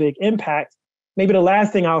really big impact. Maybe the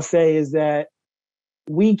last thing I'll say is that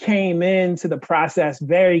we came into the process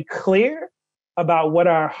very clear about what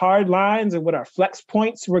our hard lines and what our flex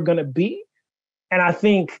points were going to be. And I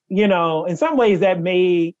think, you know, in some ways that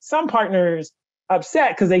made some partners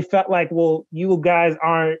upset because they felt like, well, you guys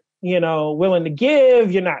aren't, you know, willing to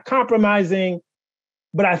give, you're not compromising.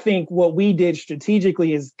 But I think what we did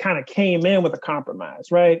strategically is kind of came in with a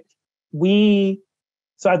compromise, right? One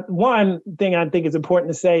thing I think is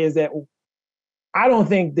important to say is that I don't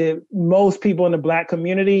think that most people in the Black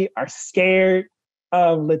community are scared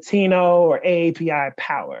of Latino or AAPI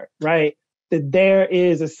power, right? That there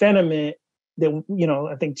is a sentiment that, you know,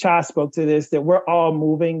 I think Cha spoke to this, that we're all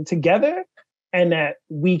moving together and that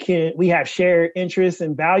we have shared interests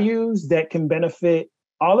and values that can benefit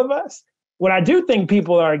all of us. What I do think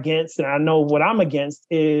people are against, and I know what I'm against,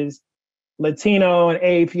 is Latino and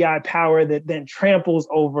AAPI power that then tramples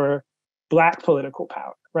over Black political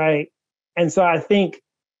power, right? And so I think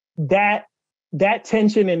that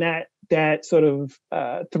tension and that sort of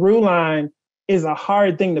through line is a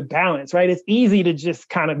hard thing to balance, right? It's easy to just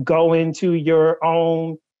kind of go into your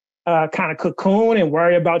own kind of cocoon and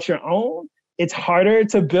worry about your own. It's harder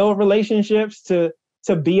to build relationships, to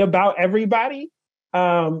be about everybody.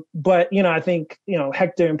 But, you know, I think, you know,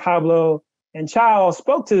 Hector and Pablo and Cha all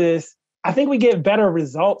spoke to this. I think we get better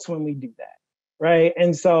results when we do that, right?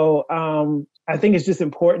 And so I think it's just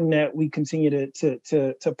important that we continue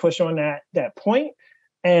to push on that point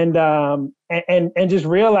and just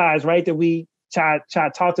realize, right, that Cha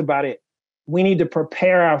talked about it. We need to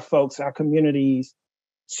prepare our folks, our communities,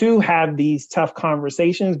 to have these tough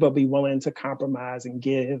conversations, but be willing to compromise and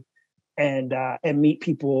give and meet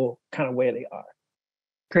people kind of where they are.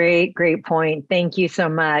 Great point. Thank you so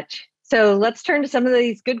much. So let's turn to some of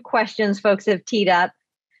these good questions folks have teed up.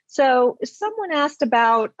 So someone asked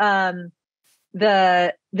about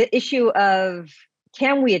the issue of,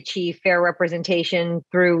 can we achieve fair representation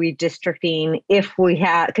through redistricting if we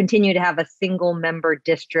continue to have a single member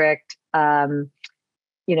district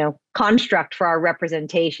construct for our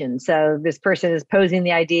representation? So this person is posing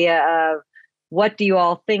the idea of, what do you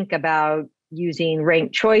all think about using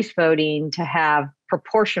ranked choice voting to have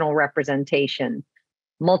proportional representation,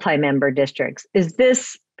 multi-member districts? Is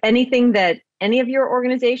this anything that any of your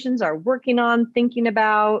organizations are working on, thinking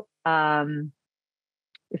about?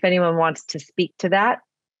 if anyone wants to speak to that.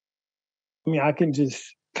 I mean, I can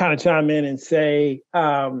just kind of chime in and say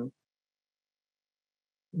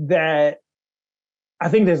that I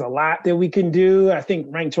think there's a lot that we can do. I think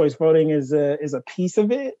ranked choice voting is a piece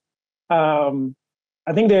of it. I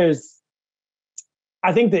think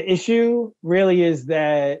the issue really is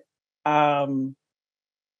that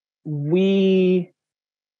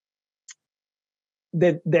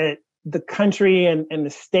that the country and the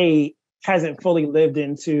state hasn't fully lived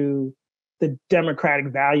into the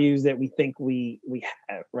democratic values that we think we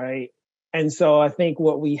have, right? And so I think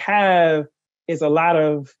what we have is a lot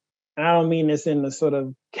of, and I don't mean this in the sort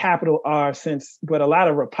of capital R sense, but a lot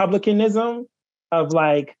of republicanism of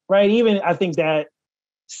like, right? Even I think that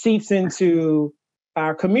seeps into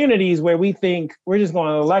our communities where we think we're just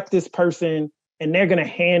going to elect this person and they're going to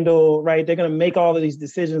handle, right? They're going to make all of these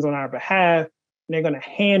decisions on our behalf and they're going to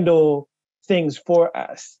handle things for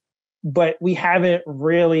us. But we haven't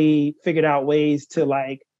really figured out ways to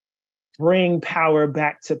like bring power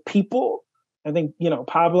back to people. I think,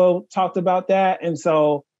 Pablo talked about that. And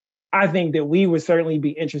so I think that we would certainly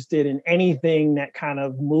be interested in anything that kind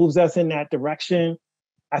of moves us in that direction.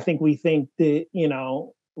 I think we think that,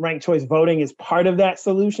 ranked choice voting is part of that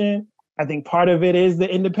solution. I think part of it is the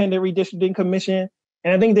Independent Redistricting Commission.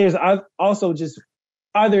 And I think there's also just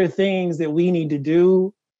other things that we need to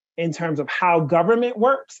do in terms of how government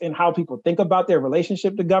works and how people think about their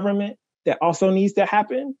relationship to government that also needs to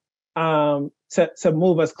happen to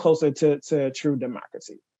move us closer to true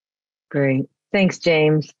democracy. Great. Thanks,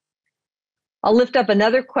 James. I'll lift up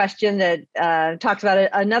another question that talks about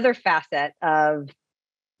another facet of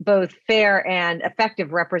both fair and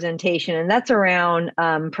effective representation, and that's around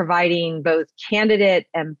providing both candidate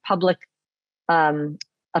and public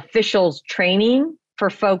officials training for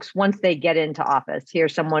folks once they get into office.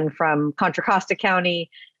 Here's someone from Contra Costa County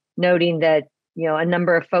noting that a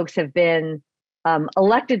number of folks have been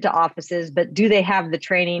elected to offices, but do they have the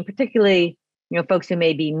training, particularly folks who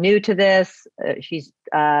may be new to this? She's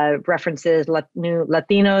references new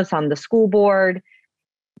Latinos on the school board.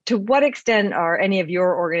 To what extent are any of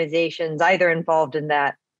your organizations either involved in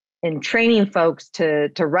that, in training folks to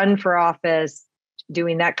run for office,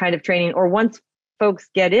 doing that kind of training, or once folks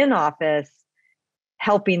get in office,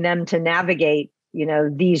 helping them to navigate,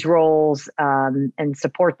 these roles and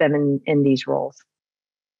support them in these roles?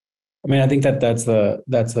 I mean, I think that's a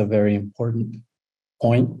very important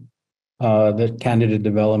point. That candidate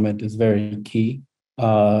development is very key.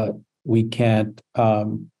 We can't,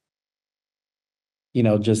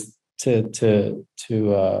 just to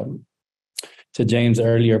James'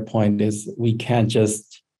 earlier point is we can't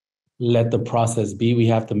just let the process be. We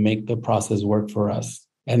have to make the process work for us.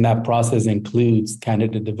 And that process includes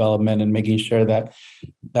candidate development and making sure that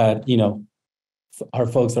our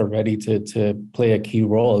folks are ready to play a key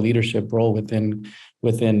role, a leadership role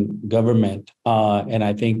within government. And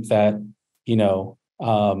I think that, I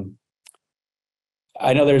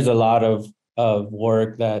know there's a lot of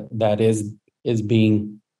work that is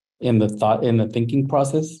being in the thinking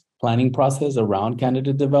process, planning process around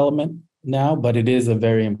candidate development now, but it is a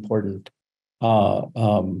very important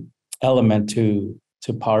element to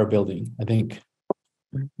power building, I think.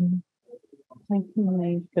 Mm-hmm. I can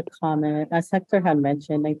make a comment. As Hector had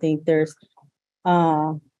mentioned, I think there's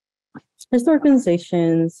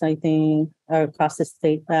organizations, I think, across the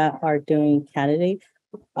state that are doing candidate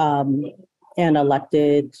and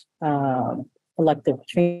elective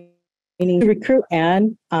training to recruit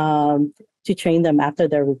and to train them after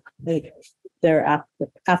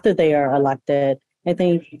after they are elected. I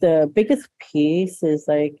think the biggest piece is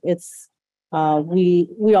like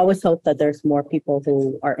we always hope that there's more people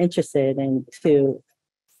who are interested in to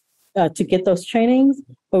get those trainings,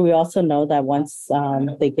 but we also know that once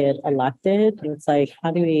they get elected, it's like,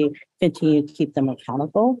 how do we continue to keep them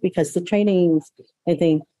accountable? Because the trainings, I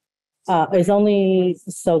think, is only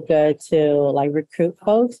so good to like recruit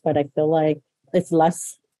folks, but I feel like it's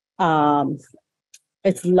less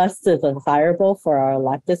desirable for our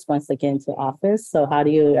electeds once they get into office. So how do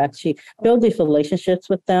you actually build these relationships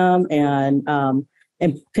with them and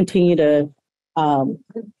continue to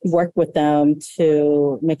work with them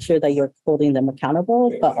to make sure that you're holding them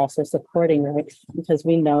accountable, but also supporting, right? Because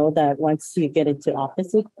we know that once you get into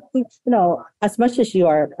office, as much as you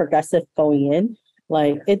are progressive going in,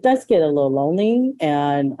 like it does get a little lonely.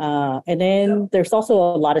 And then there's also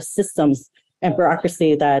a lot of systems and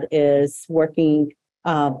bureaucracy that is working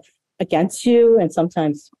against you and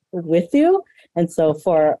sometimes with you. And so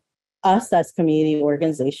for us as community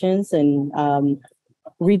organizations and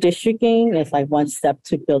redistricting is like one step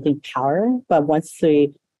to building power. But once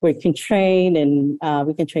we can train and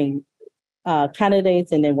we can train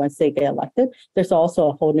candidates, and then once they get elected, there's also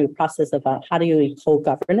a whole new process about how do you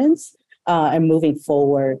co-governance and moving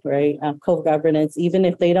forward, right? Co-governance, even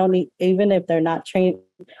if they're not trained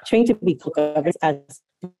to be co-governance as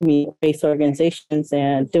community-based organizations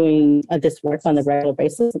and doing this work on a regular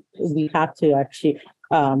basis, we have to actually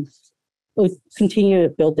continue to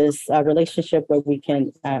build this relationship where we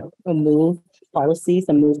can move policies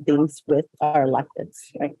and move things with our electeds,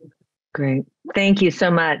 right? Great. Thank you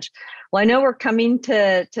so much. Well, I know we're coming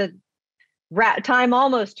to time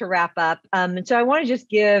almost to wrap up. And so I want to just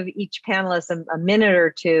give each panelist a minute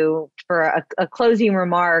or two for a closing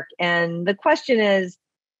remark. And the question is,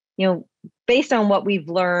 based on what we've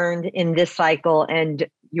learned in this cycle and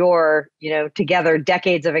your, together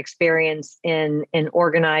decades of experience in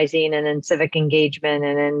organizing and in civic engagement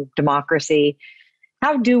and in democracy,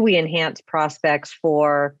 how do we enhance prospects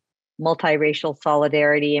for multiracial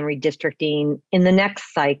solidarity and redistricting in the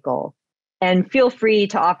next cycle? And feel free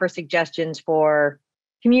to offer suggestions for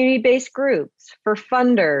community-based groups, for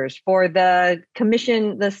funders, for the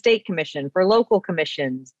commission, the state commission, for local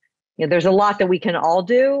commissions. There's a lot that we can all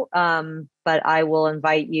do, but I will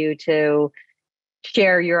invite you to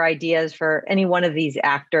share your ideas for any one of these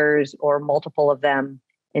actors or multiple of them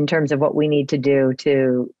in terms of what we need to do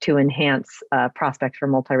to enhance prospects for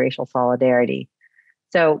multiracial solidarity.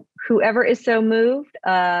 So whoever is so moved,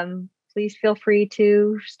 please feel free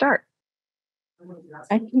to start.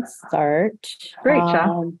 I can start. Great,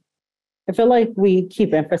 Cha. I feel like we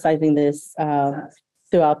keep emphasizing this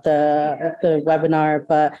throughout the webinar,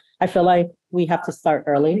 but I feel like we have to start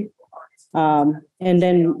early, and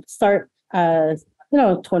then start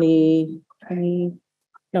 2030,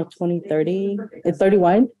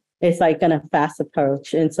 31. It's like a fast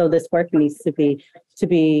approach, and so this work needs to be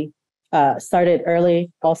started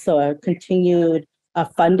early. Also, a continued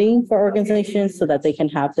funding for organizations so that they can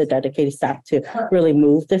have the dedicated staff to really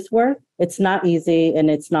move this work. It's not easy, and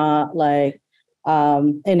it's not like,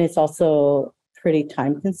 and it's also pretty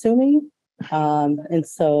time consuming. And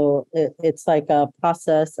so it's like a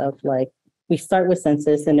process of like, we start with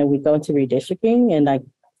census and then we go into redistricting and like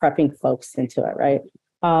prepping folks into it, right?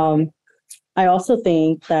 I also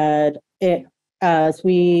think that as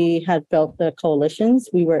we had built the coalitions,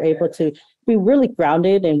 we were able to be really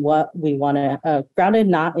grounded in what we want to, grounded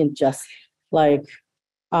not in just like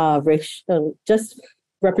racial, just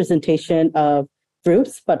representation of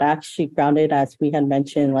groups, but actually grounded, as we had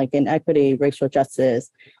mentioned, like in equity, racial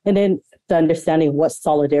justice, and then the understanding what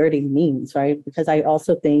solidarity means, right? Because I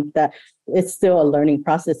also think that it's still a learning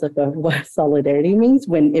process of what solidarity means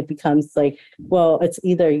when it becomes like, well, it's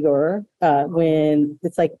either when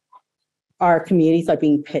it's like our communities are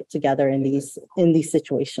being pit together in these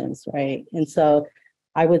situations, right? And so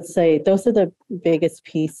I would say those are the biggest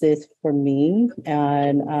pieces for me.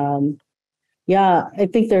 And yeah, I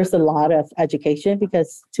think there's a lot of education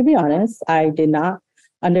because, to be honest, I did not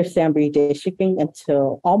understand redistricting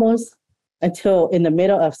until in the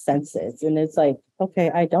middle of census. And it's like, okay,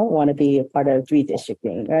 I don't want to be a part of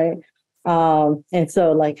redistricting, right? And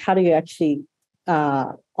so like, how do you actually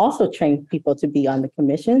also train people to be on the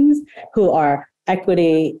commissions who are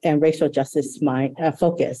equity and racial justice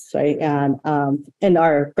focused, right? And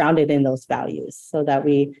are grounded in those values so that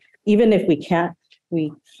even if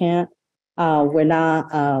we're not,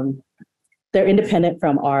 they're independent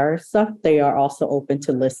from our stuff. They are also open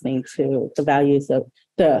to listening to the values of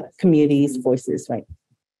the community's voices, right?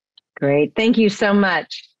 Great. Thank you so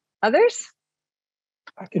much. Others?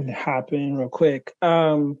 I can hop in real quick.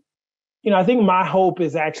 I think my hope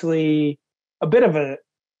is actually a bit of a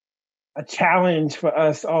challenge for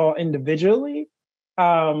us all individually.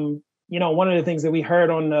 One of the things that we heard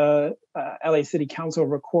on the LA City Council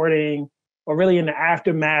recording, or really in the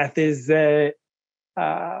aftermath, is that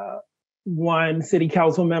one city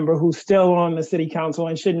council member who's still on the city council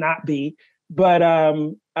and should not be, but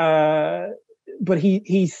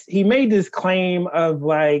he made this claim of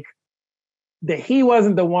like that he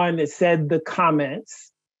wasn't the one that said the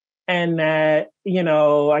comments, and that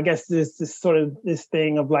I guess this sort of this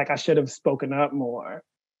thing of like I should have spoken up more,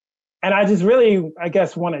 and I just really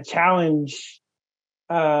want to challenge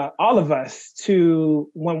all of us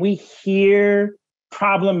to, when we hear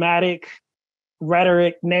problematic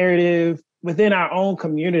rhetoric, narrative within our own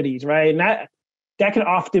communities, right? And that can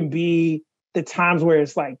often be the times where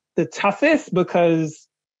it's like the toughest because,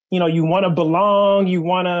 you want to belong, you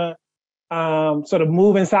want to sort of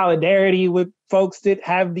move in solidarity with folks that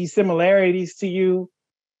have these similarities to you.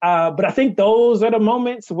 But I think those are the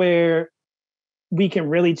moments where we can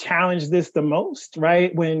really challenge this the most,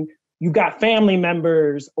 right? When you've got family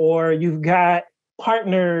members or you've got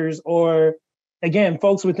partners or again,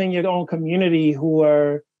 folks within your own community who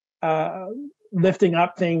are lifting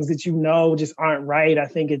up things that you know just aren't right. I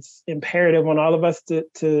think it's imperative on all of us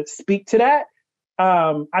to speak to that.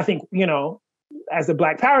 I think, you know, as the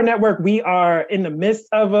Black Power Network, we are in the midst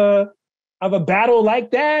of a battle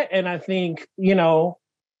like that. And I think, you know,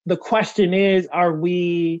 the question is, are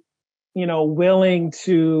we, you know, willing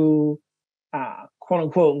to quote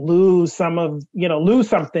unquote lose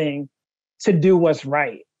something to do what's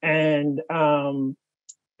right? And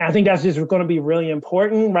I think that's just going to be really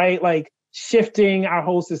important, right? Like shifting our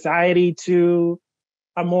whole society to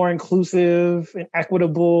a more inclusive and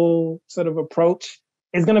equitable sort of approach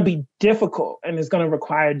is going to be difficult, and it's going to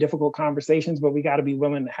require difficult conversations, but we got to be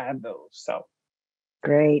willing to have those. So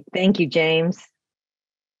great. Thank you, James.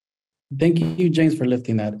 Thank you, James, for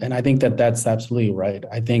lifting that. And I think that that's absolutely right.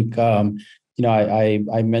 I think, you know,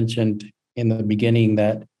 I mentioned in the beginning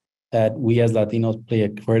that we as Latinos play a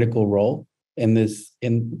critical role in this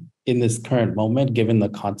current moment, given the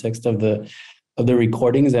context of the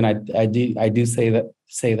recordings. And I do say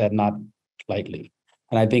that not lightly.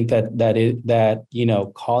 And I think that you know,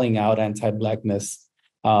 calling out anti-Blackness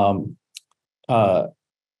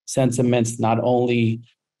sentiments not only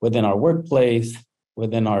within our workplace,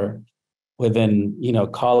 within you know,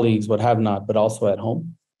 colleagues, what have not, but also at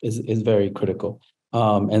home is very critical.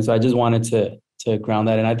 And so I just wanted to ground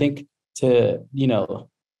that. And I think to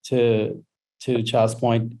Cha's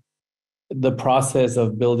point, the process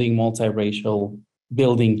of building multiracial,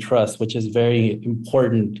 building trust, which is very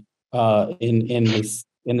important in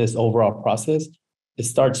this overall process, it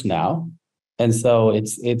starts now. And so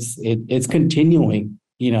it's continuing,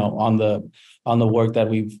 you know, on the work that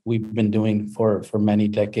we've been doing for many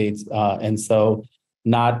decades. And so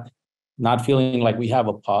not feeling like we have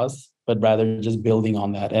a pause, but rather just building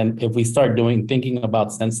on that. And if we start thinking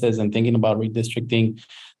about census and thinking about redistricting,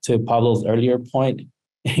 to Pablo's earlier point,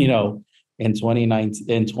 you know, in 2028,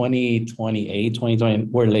 2020,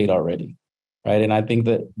 we're late already, right? And I think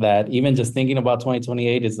that even just thinking about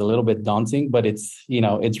 2028 is a little bit daunting, but it's, you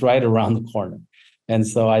know, it's right around the corner. And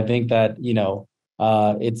so I think that, you know,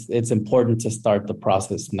 it's important to start the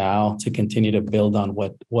process now, to continue to build on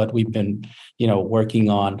what we've been, you know, working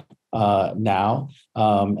on now.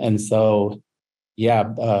 And so,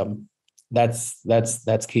 yeah,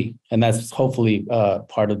 that's key. And that's hopefully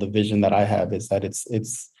part of the vision that I have, is that it's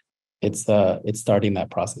starting that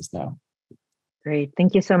process now. Great.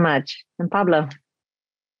 Thank you so much. And Pablo.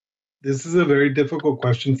 This is a very difficult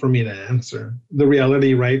question for me to answer. The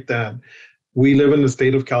reality, right, that we live in the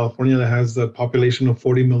state of California that has a population of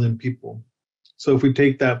 40 million people. So if we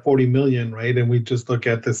take that 40 million, right, and we just look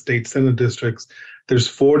at the state Senate districts, there's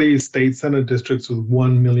 40 state Senate districts with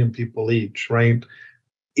 1 million people each, right?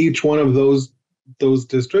 Each one of those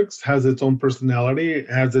districts has its own personality,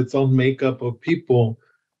 has its own makeup of people,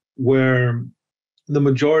 where the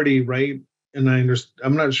majority, right, and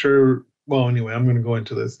I'm not sure, well, anyway, I'm going to go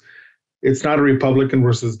into this. It's not a Republican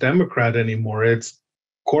versus Democrat anymore. It's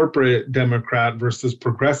corporate Democrat versus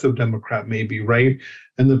progressive Democrat, maybe, right?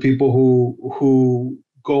 And the people who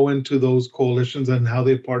go into those coalitions and how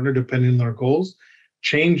they partner depending on their goals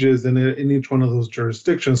changes in each one of those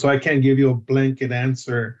jurisdictions. So I can't give you a blanket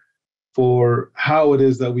answer for how it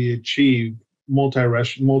is that we achieve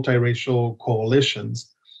multiracial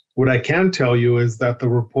coalitions. What I can tell you is that the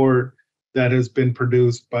report that has been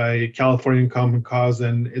produced by California Common Cause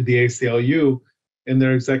and the ACLU in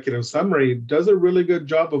their executive summary does a really good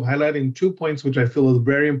job of highlighting 2 points, which I feel is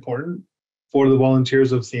very important for the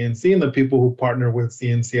volunteers of CNC and the people who partner with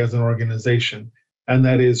CNC as an organization. And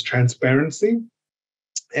that is transparency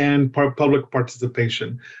and public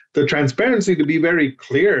participation. The transparency, to be very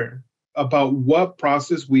clear about what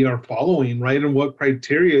process we are following, right? And what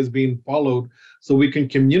criteria is being followed, so we can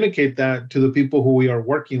communicate that to the people who we are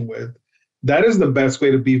working with. That is the best way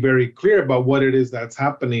to be very clear about what it is that's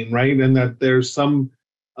happening, right? And that there's some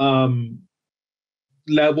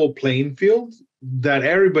level playing field that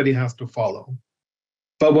everybody has to follow.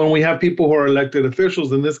 But when we have people who are elected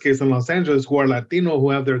officials, in this case in Los Angeles, who are Latino, who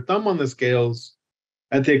have their thumb on the scales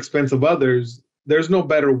at the expense of others, there's no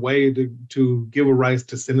better way to give a rise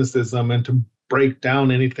to cynicism and to break down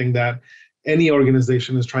anything that any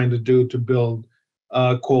organization is trying to do to build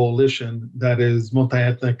a coalition that is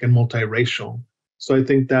multi-ethnic and multiracial. So I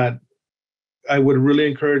think that I would really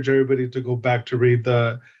encourage everybody to go back to read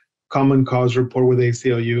the Common Cause report with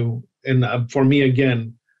ACLU. And for me,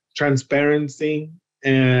 again, transparency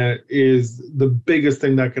is the biggest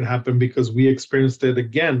thing that can happen, because we experienced it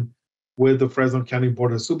again with the Fresno County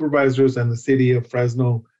Board of Supervisors and the City of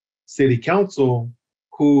Fresno City Council,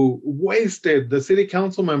 who wasted the city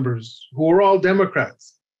council members, who were all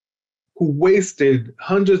Democrats, who wasted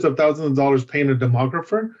hundreds of thousands of dollars paying a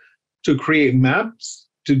demographer to create maps,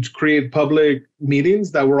 to create public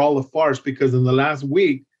meetings that were all a farce, because in the last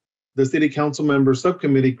week, the city council member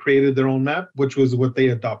subcommittee created their own map, which was what they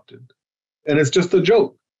adopted. And it's just a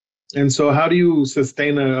joke. And so how do you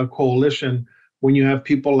sustain a coalition when you have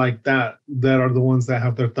people like that are the ones that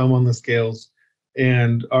have their thumb on the scales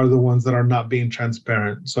and are the ones that are not being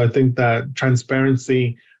transparent? So I think that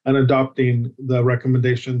transparency and adopting the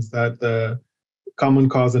recommendations that the Common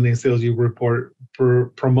Cause and ACLU report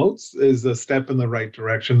promotes is a step in the right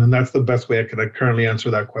direction. And that's the best way I could currently answer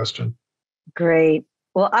that question. Great.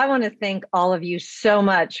 Well, I want to thank all of you so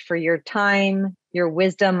much for your time, your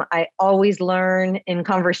wisdom. I always learn in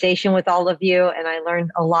conversation with all of you, and I learned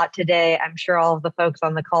a lot today. I'm sure all of the folks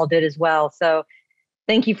on the call did as well. So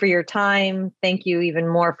thank you for your time. Thank you even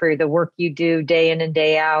more for the work you do day in and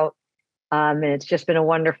day out. And it's just been a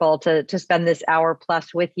wonderful to spend this hour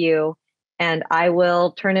plus with you. And I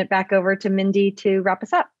will turn it back over to Mindy to wrap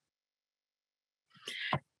us up.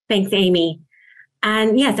 Thanks, Amy.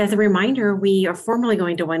 And yes, as a reminder, we are formally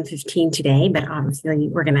going to 1:15 today, but obviously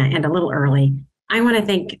we're going to end a little early. I want to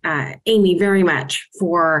thank Amy very much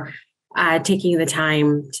for taking the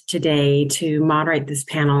time today to moderate this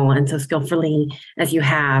panel and so skillfully as you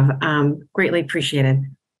have. Greatly appreciated.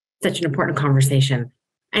 Such an important conversation.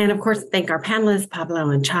 And of course, thank our panelists, Pablo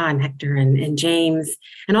and Cha and Hector and James,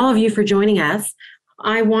 and all of you for joining us.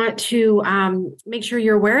 I want to make sure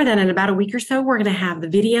you're aware that in about a week or so, we're going to have the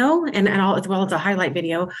video and all, as well as a highlight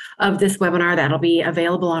video of this webinar that'll be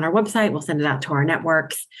available on our website. We'll send it out to our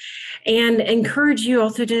networks and encourage you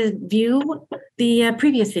also to view the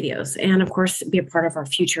previous videos and, of course, be a part of our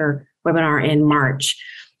future webinar in March.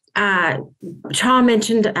 Cha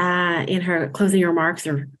mentioned in her closing remarks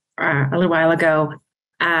a little while ago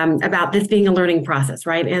about this being a learning process,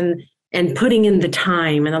 right? And putting in the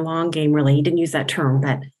time and the long game, really. He didn't use that term,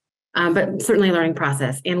 but certainly a learning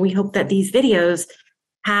process. And we hope that these videos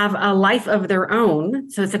have a life of their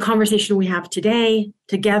own. So it's a conversation we have today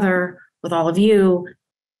together with all of you.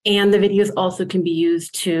 And the videos also can be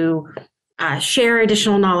used to share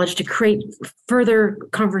additional knowledge, to create further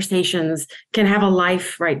conversations, can have a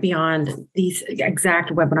life right beyond these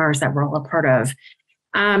exact webinars that we're all a part of.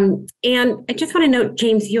 And I just want to note,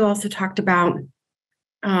 James, you also talked about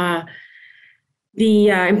the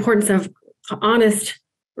importance of honest,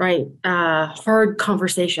 right, hard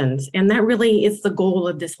conversations. And that really is the goal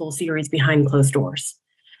of this whole series, Behind Closed Doors.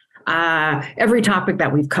 Every topic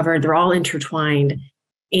that we've covered, they're all intertwined.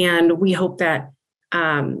 And we hope that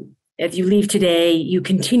as you leave today, you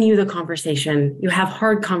continue the conversation, you have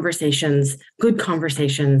hard conversations, good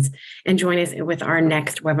conversations, and join us with our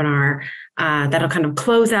next webinar that'll kind of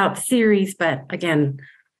close out the series. But again,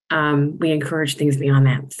 we encourage things beyond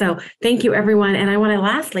that. So thank you, everyone. And I want to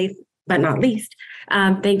lastly, but not least,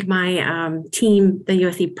 thank my team, the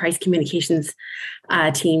USC Price Communications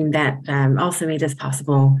team that also made this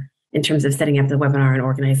possible in terms of setting up the webinar and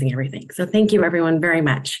organizing everything. So thank you, everyone, very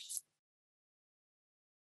much.